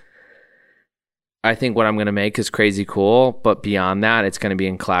cool. I think what I'm going to make is crazy cool, but beyond that, it's going to be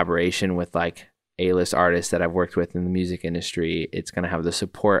in collaboration with like A-list artists that I've worked with in the music industry. It's going to have the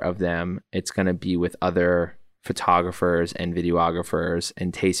support of them. It's going to be with other photographers and videographers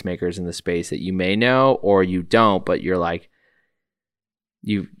and tastemakers in the space that you may know or you don't, but you're like,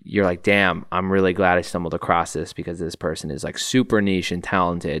 you're like, damn, I'm really glad I stumbled across this because this person is like super niche and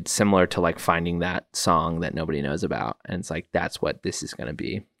talented, similar to like finding that song that nobody knows about. And it's like, that's what this is going to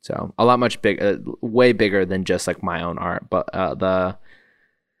be. So a lot much bigger, way bigger than just like my own art, but the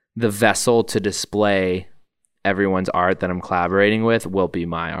vessel to display everyone's art that I'm collaborating with will be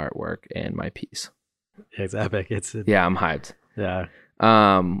my artwork and my piece. Yeah, it's epic. Yeah, I'm hyped. Yeah.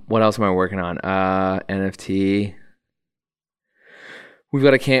 What else am I working on? NFT. We've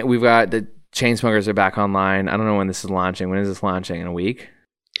got the Chainsmokers are back online. I don't know when this is launching. When is this launching? In a week?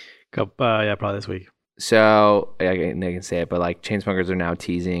 Yeah, probably this week. So they can say it, but like Chainsmokers are now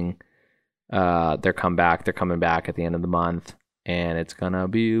teasing their comeback. They're coming back at the end of the month, and it's gonna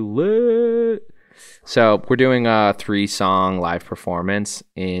be lit. So we're doing a 3-song live performance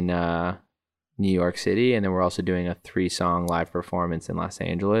in New York City, and then we're also doing a 3-song live performance in Los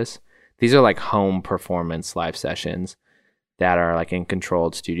Angeles. These are like home performance live sessions that are like in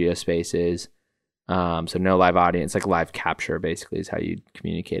controlled studio spaces. So no live audience, like live capture basically is how you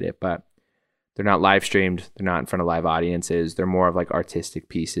communicate it, but they're not live streamed. They're not in front of live audiences. They're more of like artistic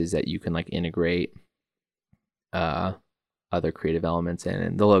pieces that you can like integrate other creative elements in.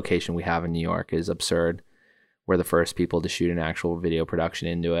 And the location we have in New York is absurd. We're the first people to shoot an actual video production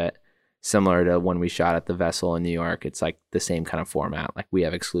into it. Similar to when we shot at the Vessel in New York, it's like the same kind of format. Like we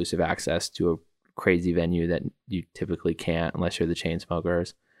have exclusive access to a crazy venue that you typically can't unless you're the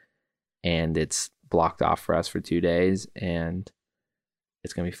Chainsmokers, and it's blocked off for us for 2 days, and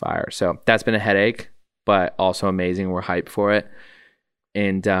it's gonna be fire. So that's been a headache, but also amazing. We're hyped for it,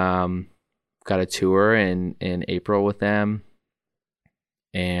 and got a tour in April with them,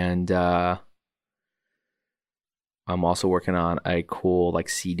 and I'm also working on a cool like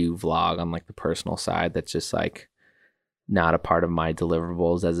Sea-Doo vlog on like the personal side that's just like not a part of my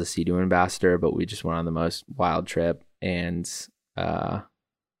deliverables as a Sea-Doo ambassador, but we just went on the most wild trip, and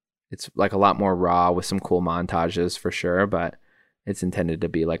it's like a lot more raw with some cool montages for sure, but it's intended to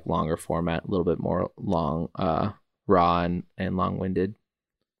be like longer format, a little bit more long, raw and long-winded.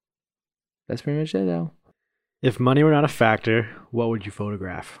 That's pretty much it though. If money were not a factor, what would you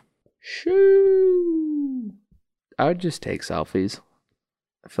photograph? Shoo! I would just take selfies.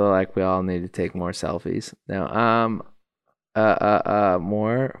 I feel like we all need to take more selfies. Now,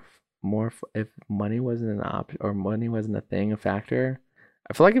 more if money wasn't an option or money wasn't a thing, a factor.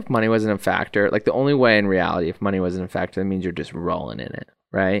 I feel like if money wasn't a factor, like the only way in reality, if money wasn't a factor, that means you're just rolling in it,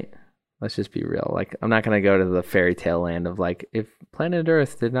 right? Let's just be real. Like I'm not gonna go to the fairy tale land of like if planet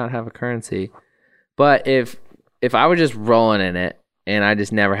Earth did not have a currency, but if I was just rolling in it and I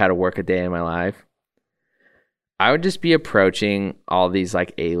just never had to work a day in my life, I would just be approaching all these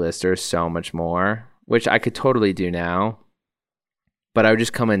like A-listers so much more, which I could totally do now. But I would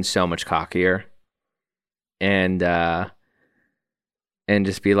just come in so much cockier and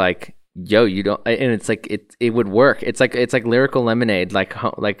just be like, yo, you don't, and it's like, it would work. It's like Lyrical Lemonade. Like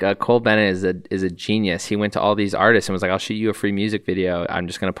Cole Bennett is a genius. He went to all these artists and was like, I'll shoot you a free music video. I'm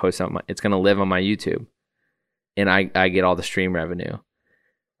just going to post on it's going to live on my YouTube. And I get all the stream revenue,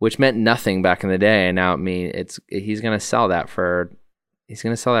 which meant nothing back in the day. And now he's going to sell that for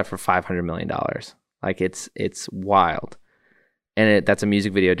 $500 million. Like it's wild. And that's a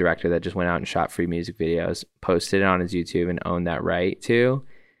music video director that just went out and shot free music videos, posted it on his YouTube, and owned that right too,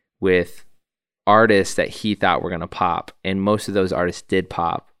 with artists that he thought were going to pop. And most of those artists did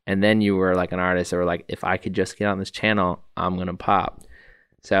pop. And then you were like an artist that were like, if I could just get on this channel, I'm going to pop.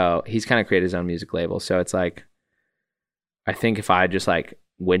 So he's kind of created his own music label. So it's like, I think if I just like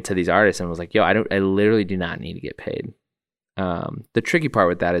went to these artists and was like, yo, I literally do not need to get paid. The tricky part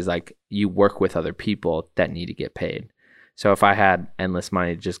with that is like you work with other people that need to get paid. So if I had endless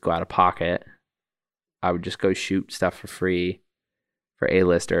money to just go out of pocket, I would just go shoot stuff for free for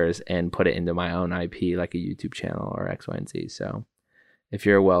A-listers and put it into my own IP, like a YouTube channel or X, Y, and Z. So if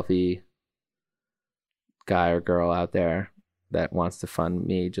you're a wealthy guy or girl out there that wants to fund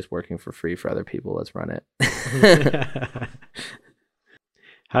me just working for free for other people, let's run it.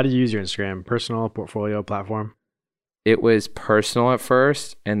 How do you use your Instagram? Personal, portfolio, platform? It was personal at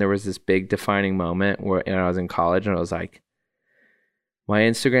first, and there was this big defining moment where I was in college and I was like, my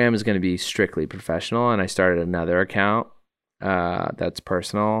Instagram is going to be strictly professional, and I started another account that's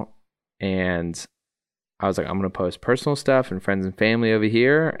personal, and I was like, I'm going to post personal stuff and friends and family over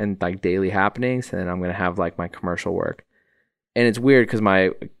here and like daily happenings, and then I'm going to have like my commercial work. And it's weird because my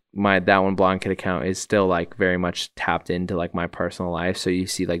That One Blonde Kid account is still like very much tapped into like my personal life, so you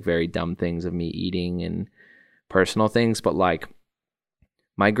see like very dumb things of me eating and personal things, but like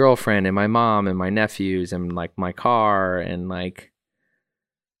my girlfriend and my mom and my nephews and like my car and like,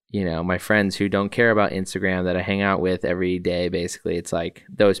 you know, my friends who don't care about Instagram that I hang out with every day, basically, it's like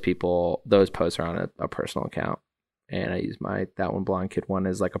those people, those posts are on a personal account, and I use my That One Blonde Kid one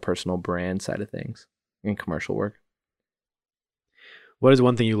as like a personal brand side of things in commercial work. What is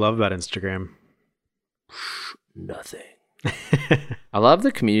one thing you love about Instagram? Nothing. I love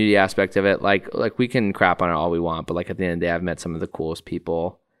the community aspect of it. Like we can crap on it all we want, but like at the end of the day, I've met some of the coolest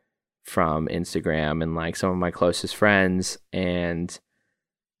people from Instagram and like some of my closest friends and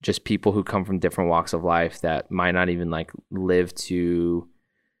just people who come from different walks of life that might not even like live to,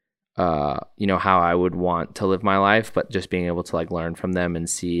 you know, how I would want to live my life, but just being able to like learn from them and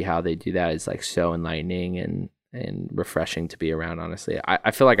see how they do that is like so enlightening and refreshing to be around. Honestly,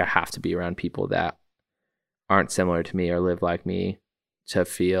 I feel like I have to be around people that aren't similar to me or live like me to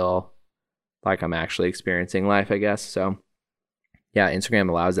feel like I'm actually experiencing life, I guess. So yeah, Instagram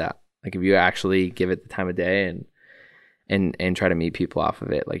allows that. Like if you actually give it the time of day and try to meet people off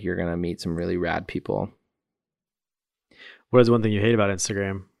of it, like you're going to meet some really rad people. What is one thing you hate about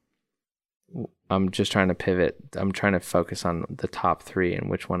Instagram? I'm just trying to pivot. I'm trying to focus on the top 3 and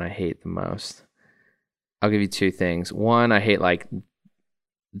which one I hate the most. I'll give you 2 things. One, I hate like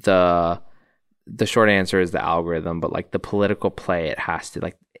the short answer is the algorithm, but like the political play, it has to,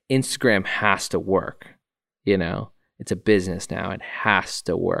 like Instagram has to work, you know, it's a business now. It has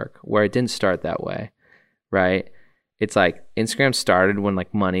to work, where it didn't start that way, right? It's like Instagram started when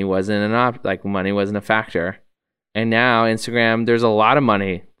like money wasn't money wasn't a factor. And now Instagram, there's a lot of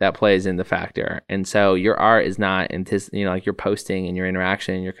money that plays in the factor. And so your art is not, you know, like your posting and your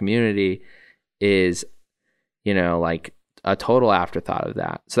interaction and your community is, you know, like a total afterthought of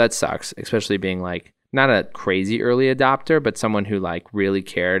that. So that sucks, especially being like not a crazy early adopter, but someone who like really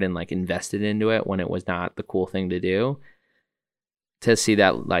cared and like invested into it when it was not the cool thing to do. To see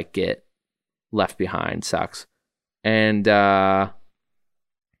that like get left behind sucks. And I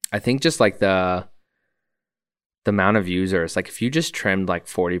think just like the amount of users, like if you just trimmed like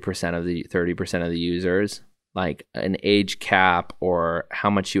 40% of the 30% of the users, like an age cap or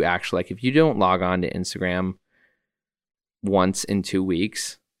how much you actually, like if you don't log on to Instagram once in 2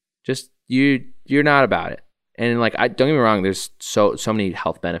 weeks, just you're not about it. And like, don't get me wrong, there's so many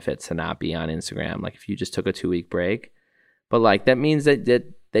health benefits to not be on Instagram. Like if you just took a 2-week break, but like that means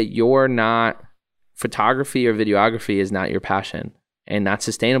that you're not, photography or videography is not your passion and not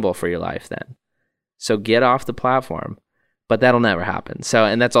sustainable for your life then. So get off the platform. But that'll never happen. So,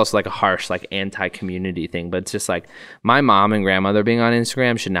 and that's also like a harsh, like anti-community thing, but it's just like my mom and grandmother being on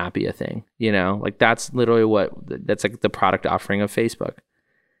Instagram should not be a thing, you know, like that's literally that's like the product offering of Facebook.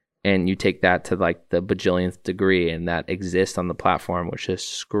 And you take that to like the bajillionth degree and that exists on the platform, which just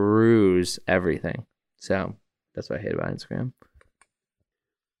screws everything. So that's what I hate about Instagram.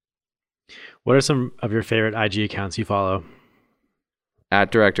 What are some of your favorite IG accounts you follow?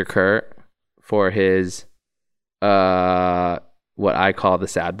 At Director Kurt for his what I call the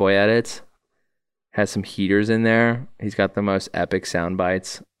sad boy edits. Has some heaters in there. He's got the most epic sound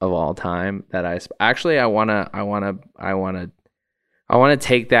bites of all time that I want to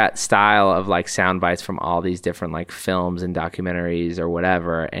take that style of like sound bites from all these different like films and documentaries or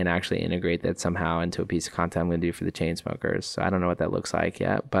whatever and actually integrate that somehow into a piece of content I'm going to do for the Chainsmokers. So I don't know what that looks like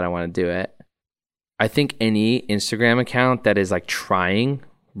yet, but I want to do it. I think any Instagram account that is like trying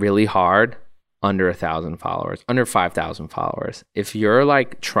really hard under 1,000 followers, under 5,000 followers. If you're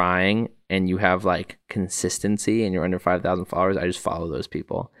like trying and you have like consistency and you're under 5,000 followers, I just follow those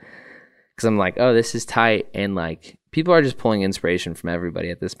people. Cause I'm like, oh, this is tight. And like people are just pulling inspiration from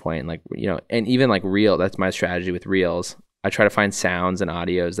everybody at this point. Like, you know, and even like reel, that's my strategy with reels. I try to find sounds and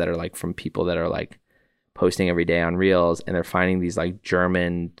audios that are like from people that are like posting every day on reels, and they're finding these like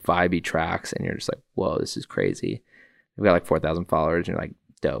German vibey tracks. And you're just like, whoa, this is crazy. We've got like 4,000 followers. And you're like,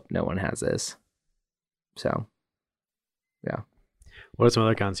 dope. No one has this. So, yeah. What are some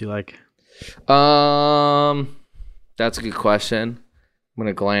other accounts you like? That's a good question. I'm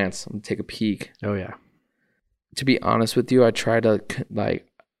gonna glance. I'm gonna take a peek. Oh yeah. To be honest with you, I try to like.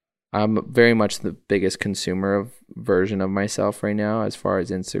 I'm very much the biggest consumer of version of myself right now as far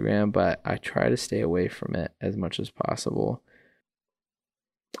as Instagram, but I try to stay away from it as much as possible.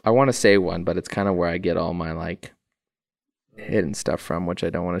 I want to say one, but it's kind of where I get all my like hidden stuff from, which I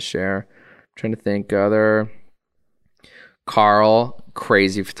don't want to share. I'm trying to think other. Carl,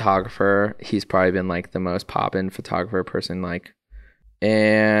 crazy photographer. He's probably been like the most poppin' photographer person, like.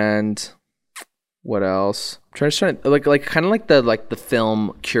 And what else? I'm trying to like kind of like the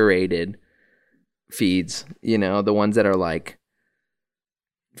film curated feeds, you know, the ones that are like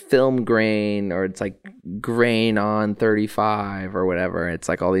film grain, or it's like grain on 35 or whatever. It's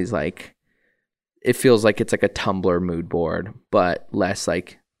like all these like, it feels like it's like a Tumblr mood board, but less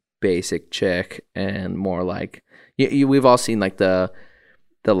like basic chick and more like we've all seen like the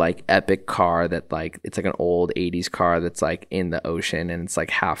like epic car that like it's like an old 80s car that's like in the ocean and it's like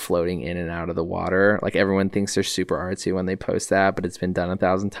half floating in and out of the water. Like everyone thinks they're super artsy when they post that, but it's been done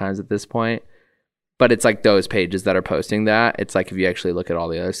 1,000 times at this point. But it's like those pages that are posting that. It's like if you actually look at all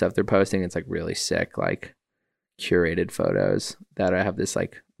the other stuff they're posting, it's like really sick, like curated photos that have this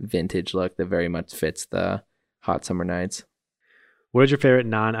like vintage look that very much fits the hot summer nights. What is your favorite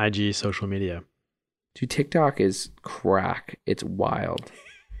non-IG social media? Dude, TikTok is crack. It's wild.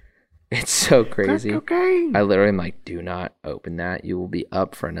 It's so crazy. I literally am like, do not open that. You will be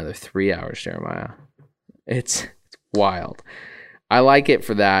up for another 3 hours, Jeremiah. It's wild. I like it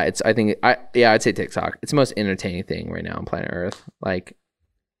for that. I'd say TikTok. It's the most entertaining thing right now on planet Earth. Like,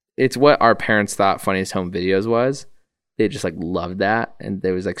 it's what our parents thought funniest home videos was. They just like loved that, and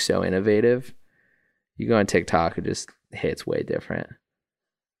it was like so innovative. You go on TikTok, it just hits way different.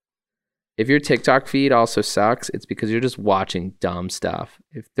 If your TikTok feed also sucks, it's because you're just watching dumb stuff.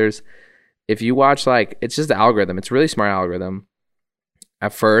 If you watch like, it's just the algorithm. It's a really smart algorithm.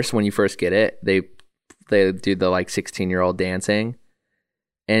 At first, when you first get it, they do the like 16-year-old dancing.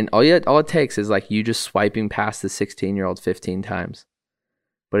 And all it takes is like you just swiping past the 16-year-old 15 times.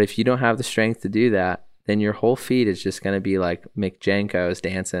 But if you don't have the strength to do that, then your whole feed is just going to be like Mick Janko's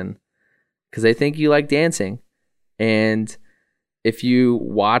dancing because they think you like dancing. And if you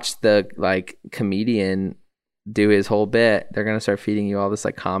watch the like comedian do his whole bit, they're going to start feeding you all this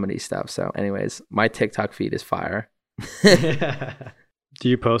like comedy stuff. So anyways, my TikTok feed is fire. Do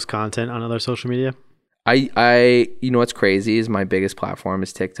you post content on other social media? I you know what's crazy is my biggest platform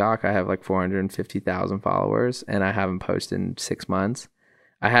is TikTok. I have like 450,000 followers and I haven't posted in 6 months.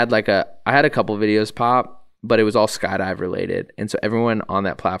 I had a couple videos pop, but it was all skydive related. And so everyone on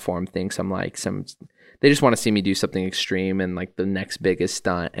that platform thinks I'm like they just want to see me do something extreme and like the next biggest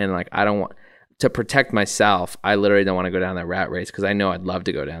stunt. And like, I don't want to protect myself. I literally don't want to go down that rat race because I know I'd love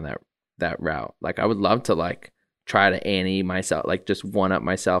to go down that route. Like I would love to like try to Annie myself, like just one up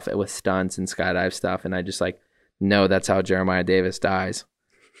myself with stunts and skydive stuff. And I just like, no, that's how Jeremiah Davis dies.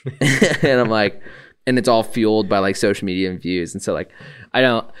 And I'm like, and it's all fueled by like social media and views. And so like, I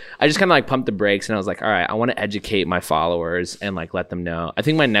just kind of like pumped the brakes and I was like, all right, I want to educate my followers and like let them know. I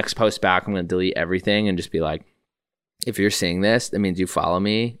think my next post back, I'm going to delete everything and just be like, if you're seeing this, that means you follow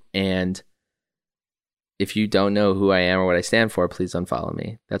me. And if you don't know who I am or what I stand for, please unfollow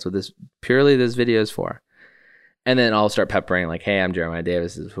me. That's what this video is for. And then I'll start peppering like, hey, I'm Jeremiah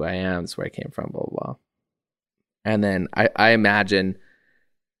Davis. This is who I am. This is where I came from, blah, blah, blah. And then I imagine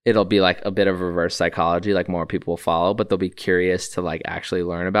it'll be like a bit of reverse psychology, like more people will follow, but they'll be curious to like actually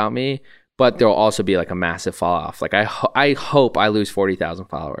learn about me. But there'll also be like a massive fall off. Like I hope I lose 40,000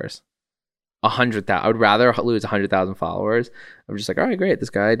 followers. 100,000. I would rather lose 100,000 followers. I'm just like, all right, great. This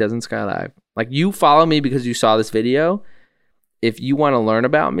guy doesn't skydive. Like you follow me because you saw this video. If you want to learn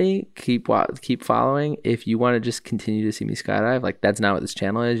about me, keep following. If you want to just continue to see me skydive, like that's not what this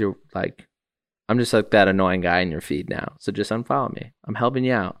channel is. You're like, I'm just like that annoying guy in your feed now. So just unfollow me. I'm helping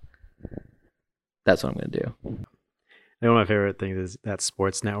you out. That's what I'm going to do. One of my favorite things is that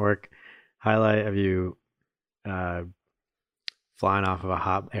Sports Network highlight of you flying off of a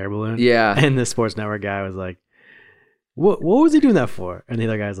hot air balloon. Yeah. And the Sports Network guy was like, What was he doing that for? And the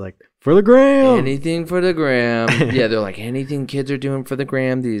other guy's like, for the gram. Anything for the gram. Yeah, they're like, anything kids are doing for the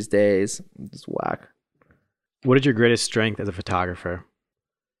gram these days. Just whack. What is your greatest strength as a photographer?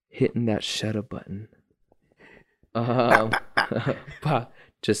 Hitting that shutter button.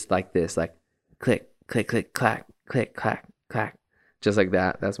 Just like this, like click, click, click, clack, click, clack, clack. Just like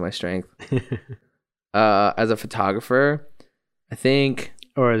that. That's my strength. As a photographer, I think...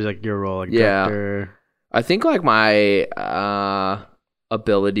 Or is like your role, like director? I think like my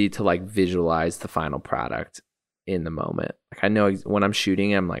ability to like visualize the final product in the moment. Like I know when I'm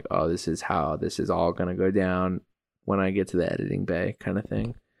shooting, I'm like, oh, this is how this is all gonna go down when I get to the editing bay, kind of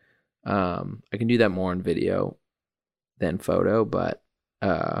thing. I can do that more in video than photo, but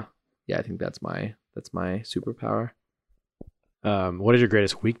yeah, I think that's my superpower. What is your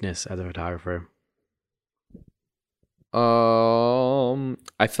greatest weakness as a photographer?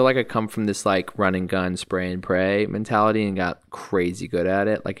 I feel like I come from this like run and gun, spray and pray mentality and got crazy good at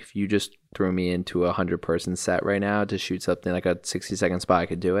it. Like if you just threw me into 100-person set right now to shoot something like a 60-second spot, I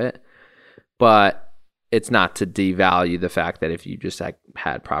could do it. But it's not to devalue the fact that if you just like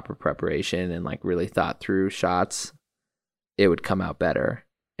had proper preparation and like really thought through shots, it would come out better.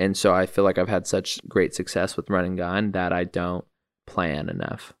 And so I feel like I've had such great success with run and gun that I don't plan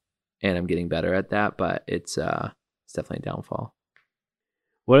enough, and I'm getting better at that. But it's definitely a downfall.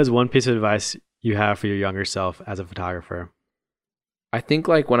 What is one piece of advice you have for your younger self as a photographer? I think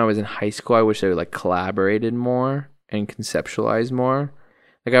like when I was in high school, I wish I like collaborated more and conceptualized more.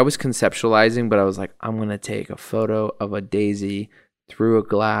 Like I was conceptualizing, but I was like, I'm going to take a photo of a daisy through a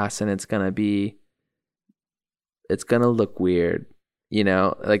glass and it's going to look weird. You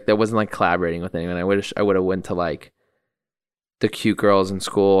know, like that wasn't like collaborating with anyone. I wish I would have went to like the cute girls in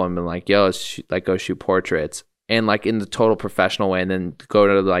school and been like, yo, let's go shoot portraits. And like in the total professional way, and then go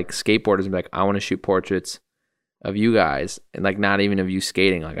to like skateboarders and be like, I want to shoot portraits of you guys, and like not even of you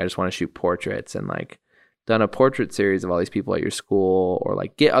skating. Like I just want to shoot portraits, and like done a portrait series of all these people at your school, or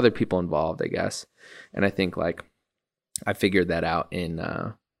like get other people involved, I guess. And I think like I figured that out in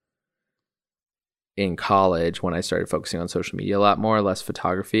college when I started focusing on social media a lot more, less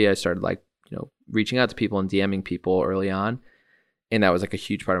photography. I started like, you know, reaching out to people and DMing people early on, and that was like a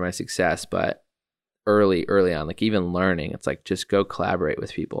huge part of my success. But early on, like even learning, it's like just go collaborate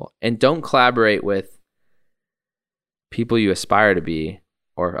with people, and don't collaborate with people you aspire to be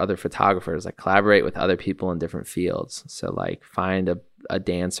or other photographers. Like collaborate with other people in different fields. So like find a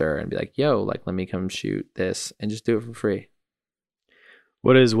dancer and be like, yo, like let me come shoot this, and just do it for free.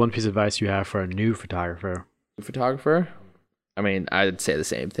 What is one piece of advice you have for a new photographer? Photographer? I mean, I'd say the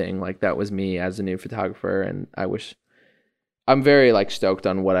same thing. Like that was me as a new photographer, and I'm very like stoked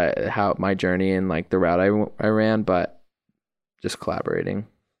on how my journey and like the route I ran, but just collaborating,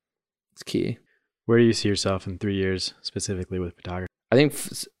 it's key. Where do you see yourself in 3 years specifically with photography? I think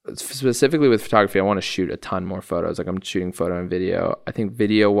specifically with photography, I want to shoot a ton more photos. Like I'm shooting photo and video. I think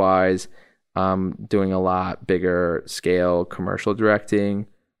video wise, doing a lot bigger scale commercial directing,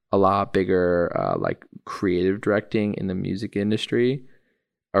 a lot bigger like creative directing in the music industry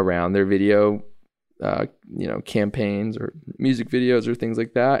around their video campaigns or music videos or things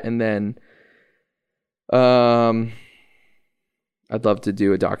like that. And then I'd love to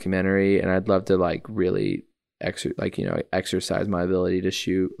do a documentary, and I'd love to like really exercise my ability to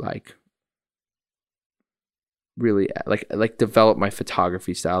shoot, like really like develop my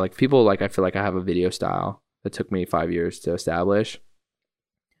photography style. Like people, like I feel like I have a video style that took me 5 years to establish.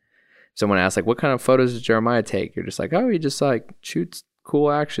 Someone asked like, what kind of photos does Jeremiah take? You're just like, oh, he just like shoots cool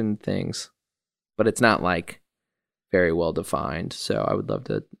action things. But it's not like very well defined. So I would love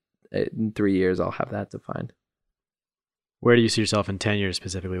to, in 3 years, I'll have that defined. Where do you see yourself in 10 years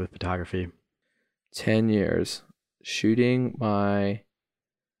specifically with photography? 10 years, shooting my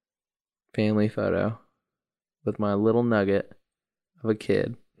family photo with my little nugget of a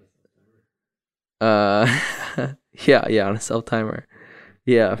kid. Yeah, on a self-timer.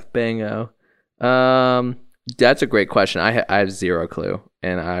 Yeah, bango. That's a great question. I have zero clue,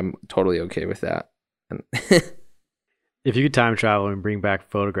 and I'm totally okay with that. If you could time travel and bring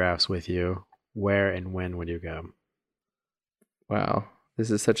back photographs with you, where and when would you go? Wow,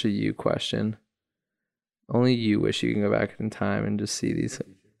 this is such a you question. Only you wish you can go back in time and just see these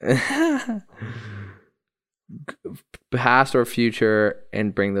past or future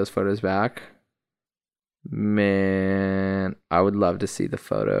and bring those photos back. Man, I would love to see the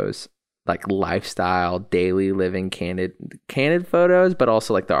photos, like lifestyle, daily living, candid photos, but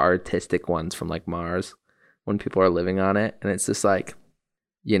also like the artistic ones from like Mars when people are living on it. And it's just like,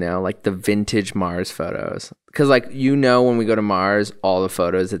 you know, like the vintage Mars photos. Because like, you know, when we go to Mars, all the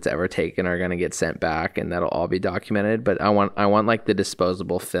photos that's ever taken are going to get sent back and that'll all be documented. But I want like the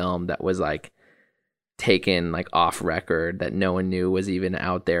disposable film that was like taken like off record that no one knew was even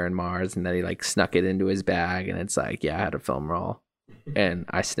out there in Mars, and that he like snuck it into his bag, and it's like, yeah, I had a film roll and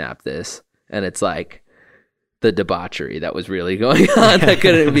I snapped this, and it's like the debauchery that was really going on that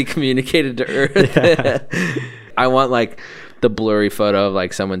couldn't be communicated to Earth. I want like the blurry photo of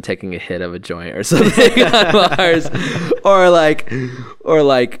like someone taking a hit of a joint or something on Mars, or like,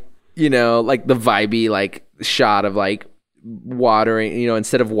 you know, like the vibey like shot of like watering, you know,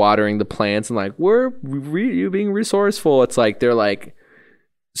 instead of watering the plants and like you being resourceful, it's like they're like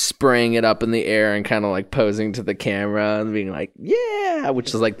spraying it up in the air and kind of like posing to the camera and being like, yeah, which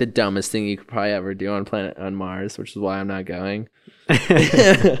is like the dumbest thing you could probably ever do on Mars, which is why I'm not going.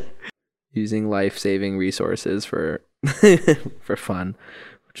 Using life-saving resources for fun,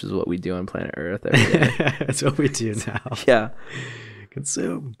 which is what we do on planet Earth every day. That's what we do now. Yeah.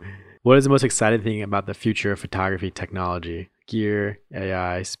 Consume. What is the most exciting thing about the future of photography technology? Gear,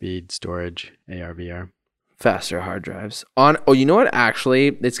 AI, speed, storage, AR, VR. Faster hard drives. You know what?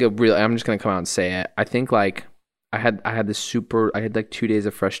 Actually, it's I'm just gonna come out and say it. I think like I had like 2 days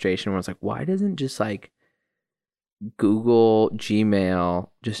of frustration where I was like, why doesn't just like Google Gmail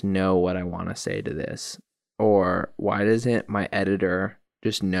just know what I want to say to this? Or why doesn't my editor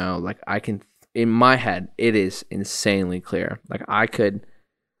just know? Like I can, in my head, it is insanely clear. Like I could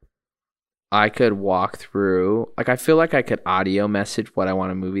walk through, like I feel like I could audio message what I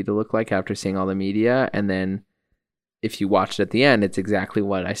want a movie to look like after seeing all the media, and then if you watch it at the end, it's exactly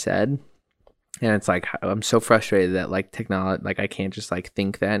what I said. And it's like, I'm so frustrated that like technology, like I can't just like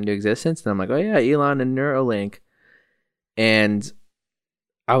think that into existence. And I'm like, oh yeah, Elon and Neuralink. And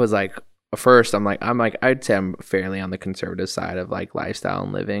I was like, first I'm like, I'd say I'm fairly on the conservative side of like lifestyle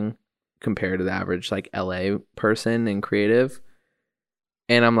and living compared to the average like LA person and creative.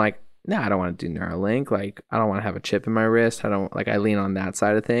 And I'm like, no, I don't want to do Neuralink. Like, I don't want to have a chip in my wrist. I lean on that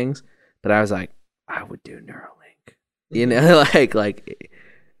side of things. But I was like, I would do Neuralink. You know, like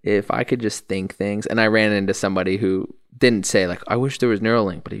if I could just think things. And I ran into somebody who didn't say like, I wish there was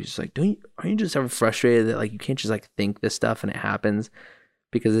Neuralink, but he was just like, aren't you just ever frustrated that like you can't just like think this stuff and it happens?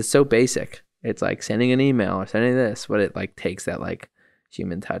 Because it's so basic. It's like sending an email or sending this, but it like takes that like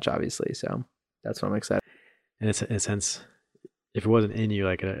human touch, obviously. So that's what I'm excited. And it's in a sense, if it wasn't in you,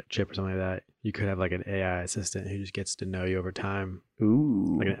 like a chip or something like that, you could have like an AI assistant who just gets to know you over time.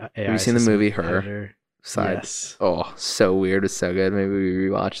 Ooh. Like an AI have you seen the movie assistant Her? editor. Side. Yes. Oh, so weird. It's so good. Maybe we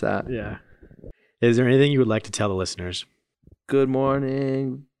rewatch that. Yeah. Is there anything you would like to tell the listeners? Good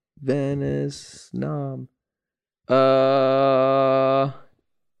morning, Venice. Nom.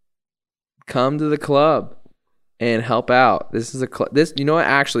 Come to the club and help out. This is you know what?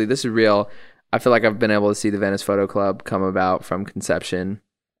 Actually, this is real. I feel like I've been able to see the Venice Photo Club come about from conception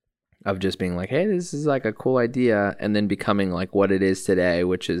of just being like, hey, this is like a cool idea, and then becoming like what it is today,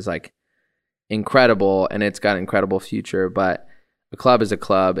 which is like incredible, and it's got an incredible future. But a club is a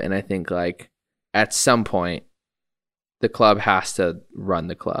club, and I think like at some point the club has to run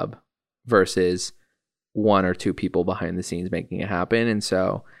the club versus one or two people behind the scenes making it happen. And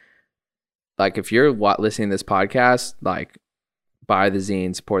so like if you're listening to this podcast, like buy the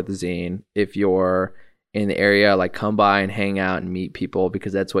zine, support the zine. If you're in the area, like come by and hang out and meet people,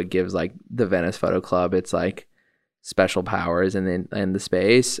 because that's what gives like the Venice Photo Club its like special powers. And then and the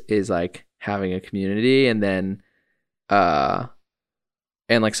space is like having a community, and then and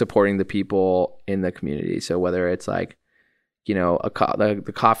like supporting the people in the community. So whether it's like, you know,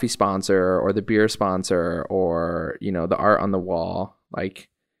 the coffee sponsor or the beer sponsor, or, you know, the art on the wall, like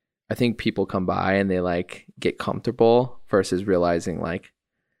I think people come by and they like get comfortable versus realizing like,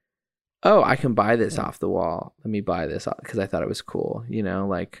 oh, I can buy this off the wall. Let me buy this because I thought it was cool. You know,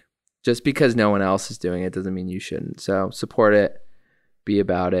 like just because no one else is doing it doesn't mean you shouldn't. So support it, be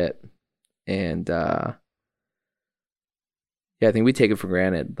about it. And yeah, I think we take it for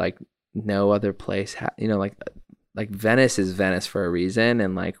granted. Like no other place, you know, like Venice is Venice for a reason,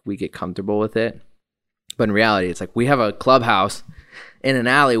 and like we get comfortable with it. But in reality, it's like we have a clubhouse in an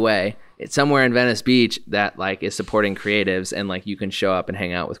alleyway. It's somewhere in Venice Beach that like is supporting creatives, and like you can show up and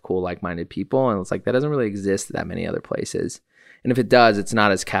hang out with cool, like-minded people. And it's like that doesn't really exist that many other places. And if it does, it's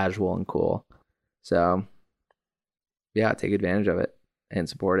not as casual and cool. So yeah, take advantage of it and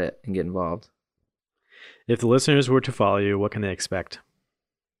support it and get involved. If the listeners were to follow you, what can they expect?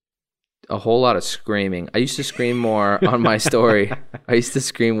 A whole lot of screaming. I used to scream more on my story. I used to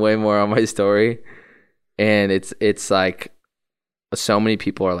scream way more on my story. And it's like so many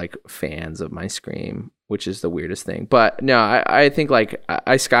people are like fans of my scream, which is the weirdest thing. But no, I think like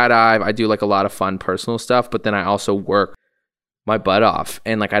I skydive, I do like a lot of fun personal stuff, but then I also work my butt off,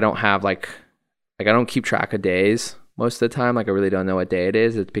 and like I don't have like I don't keep track of days most of the time. Like I really don't know what day it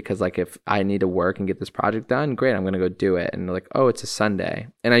is. It's because like if I need to work and get this project done, great, I'm gonna go do it. And they're like, oh, it's a Sunday,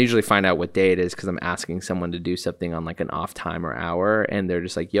 and I usually find out what day it is because I'm asking someone to do something on like an off time or hour, and they're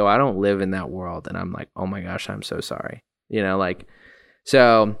just like, yo, I don't live in that world, and I'm like, oh my gosh, I'm so sorry, like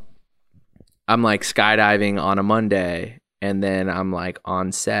so. I'm like skydiving on a Monday, and then I'm like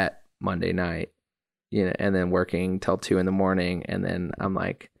on set Monday night, and then working till 2 a.m, and then I'm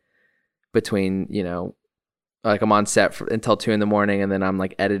like between, like I'm on set until 2 a.m, and then I'm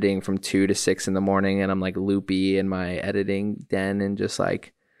like editing from 2 to 6 a.m, and I'm like loopy in my editing den and just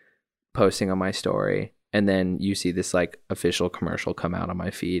like posting on my story. And then you see this like official commercial come out on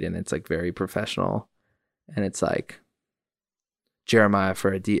my feed, and it's like very professional, and it's like Jeremiah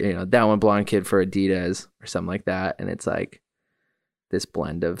for Adidas, that one blonde kid for Adidas or something like that. And it's like this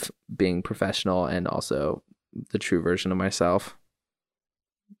blend of being professional and also the true version of myself.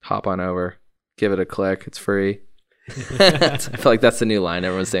 Hop on over, give it a click. It's free. I feel like that's the new line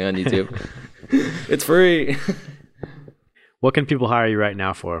everyone's saying on YouTube. It's free. What can people hire you right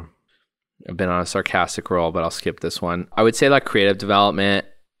now for? I've been on a sarcastic roll, but I'll skip this one. I would say like creative development,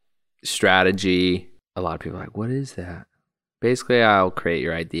 strategy. A lot of people are like, what is that? Basically, I'll create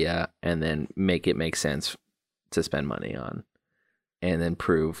your idea and then make it make sense to spend money on, and then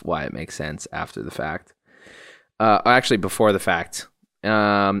prove why it makes sense after the fact. Actually, before the fact.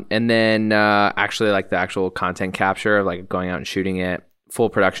 And then actually like the actual content capture of like going out and shooting it, full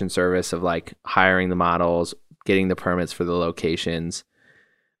production service of like hiring the models, getting the permits for the locations.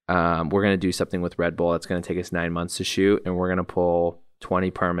 We're going to do something with Red Bull. It's going to take us 9 months to shoot, and we're going to pull 20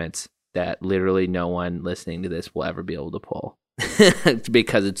 permits that literally no one listening to this will ever be able to pull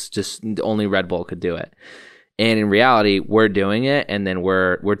because it's just only Red Bull could do it. And in reality, we're doing it, and then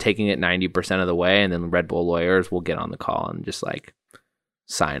we're taking it 90% of the way, and then Red Bull lawyers will get on the call and just like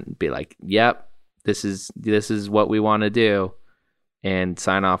be like, yep, this is what we want to do, and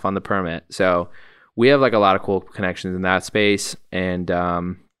sign off on the permit. So we have like a lot of cool connections in that space, and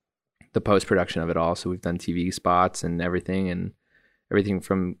the post-production of it all. So we've done TV spots and everything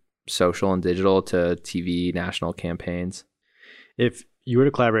from social and digital to TV national campaigns. If you were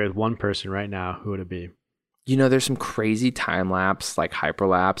to collaborate with one person right now, who would it be? There's some crazy time lapse, like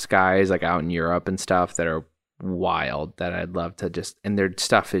hyperlapse guys like out in Europe and stuff that are wild that I'd love to and their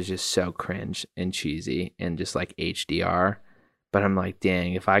stuff is just so cringe and cheesy and just like HDR. But I'm like,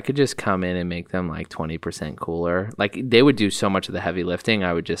 dang, if I could just come in and make them like 20% cooler, like they would do so much of the heavy lifting.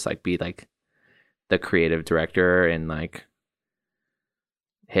 I would just like be like the creative director and like,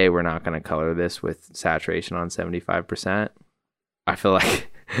 hey, we're not going to color this with saturation on 75%. I feel like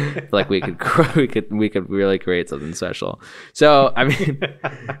we could really create something special. So I mean,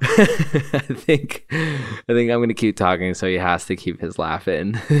 I think I'm going to keep talking, so he has to keep his laugh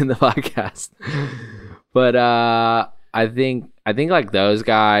in the podcast. But I think like those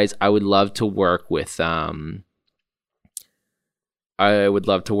guys, I would love to work with. I would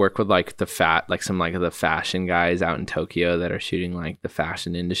love to work with like some of the fashion guys out in Tokyo that are shooting like the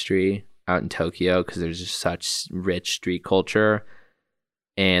fashion industry out in Tokyo, because there's just such rich street culture,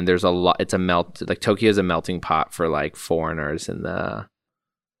 and there's a lot. Tokyo is a melting pot for like foreigners in the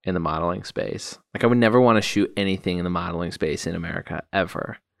modeling space. Like I would never want to shoot anything in the modeling space in America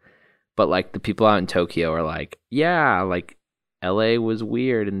ever, but like the people out in Tokyo are like, yeah, like LA was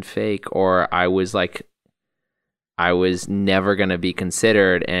weird and fake, or I was never going to be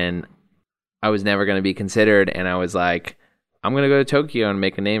considered, and I was like, I'm going to go to Tokyo and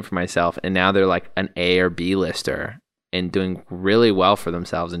make a name for myself. And now they're like an A or B lister and doing really well for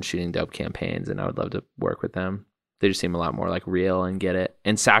themselves and shooting dope campaigns. And I would love to work with them. They just seem a lot more like real and get it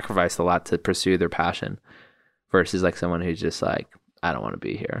and sacrifice a lot to pursue their passion versus like someone who's just like, I don't want to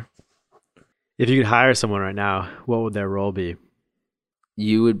be here. If you could hire someone right now, what would their role be?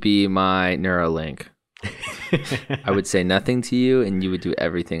 You would be my Neuralink. I would say nothing to you, and you would do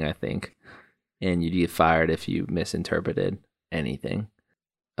everything I think, and you'd get fired if you misinterpreted anything.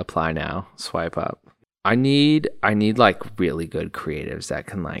 Apply now. Swipe up. I need like really good creatives that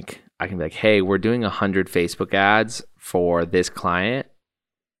can like, I can be like, hey, we're doing 100 Facebook ads for this client.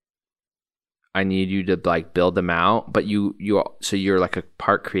 I need you to like build them out, but so you're like a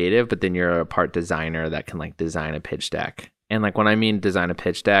part creative, but then you're a part designer that can like design a pitch deck. And like when I mean design a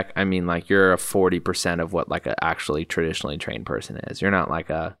pitch deck, I mean like you're a 40% of what like a actually traditionally trained person is. You're not like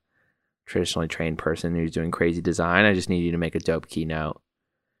a traditionally trained person who's doing crazy design. I just need you to make a dope keynote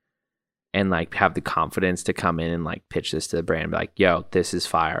and like have the confidence to come in and like pitch this to the brand and be like, yo, this is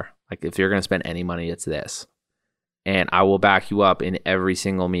fire. Like, if you're going to spend any money, it's this. And I will back you up in every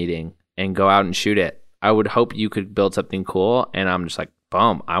single meeting and go out and shoot it. I would hope you could build something cool. And I'm just like,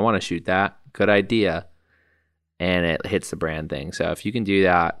 boom, I want to shoot that. Good idea. And it hits the brand thing. So if you can do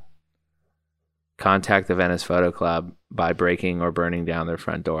that, contact the Venice Photo Club by breaking or burning down their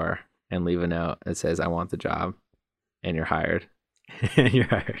front door and leave a note that says, I want the job. And you're hired. You're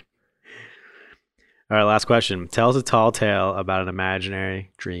hired. All right, last question. Tell us a tall tale about an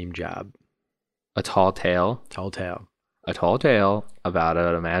imaginary dream job. A tall tale. Tall tale. A tall tale about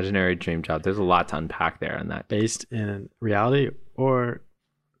an imaginary dream job. There's a lot to unpack there in that. Based in reality or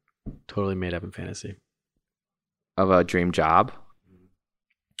totally made up in fantasy? Of a dream job?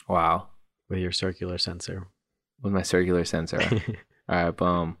 Wow. With your circular sensor. With my circular sensor. All right,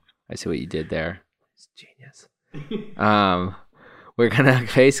 boom. I see what you did there. It's genius. We're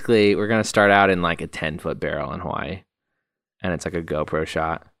gonna start out in like a 10-foot barrel in Hawaii. And it's like a GoPro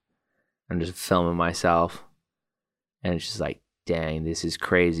shot. I'm just filming myself. And it's just like, dang, this is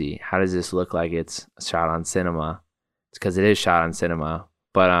crazy. How does this look like it's shot on cinema? It's because it is shot on cinema.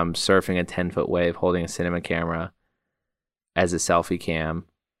 But I'm surfing a 10-foot wave holding a cinema camera as a selfie cam.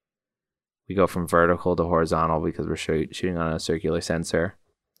 We go from vertical to horizontal because we're shooting on a circular sensor.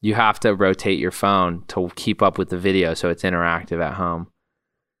 You have to rotate your phone to keep up with the video so it's interactive at home.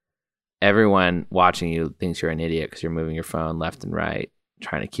 Everyone watching you thinks you're an idiot because you're moving your phone left and right,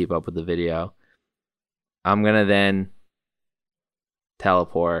 trying to keep up with the video. I'm going to then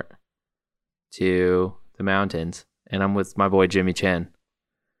teleport to the mountains, and I'm with my boy Jimmy Chin.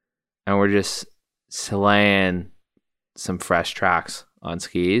 And we're just slaying some fresh tracks on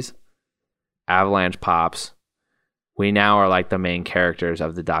skis. Avalanche pops. We now are like the main characters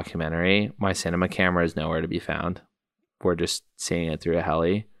of the documentary. My cinema camera is nowhere to be found. We're just seeing it through a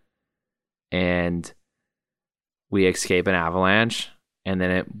heli. And we escape an avalanche. And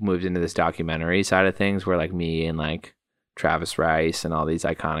then it moved into this documentary side of things where like me and like Travis Rice and all these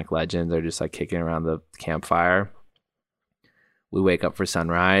iconic legends are just like kicking around the campfire. We wake up for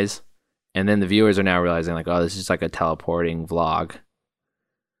sunrise. And then the viewers are now realizing like, oh, this is like a teleporting vlog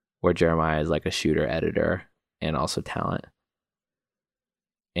where Jeremiah is like a shooter editor and also talent.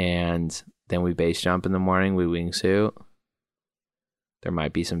 And then we base jump in the morning, we wingsuit. There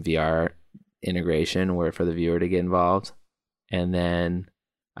might be some VR integration where for the viewer to get involved. And then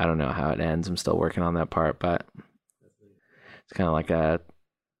I don't know how it ends. I'm still working on that part, but it's kind of like a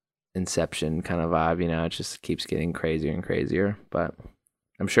Inception kind of vibe, you know, it just keeps getting crazier and crazier. But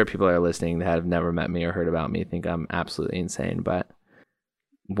I'm sure people that are listening that have never met me or heard about me think I'm absolutely insane, but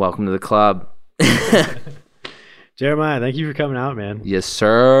welcome to the club. Jeremiah, thank you for coming out, man. Yes,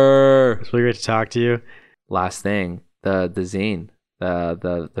 sir. It's really great to talk to you. Last thing, the zine,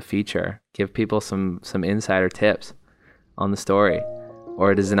 the feature. Give people some insider tips on the story,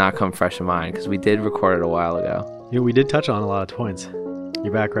 or does it not come fresh in mind? Because we did record it a while ago. Yeah, we did touch on a lot of points.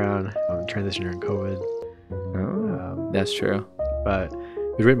 Your background, transition during COVID. That's true. But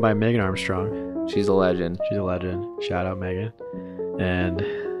it was written by Megan Armstrong. She's a legend. She's a legend. Shout out Megan. And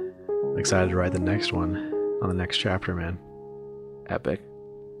I'm excited to write the next one on the next chapter, man. Epic.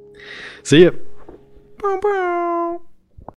 See ya.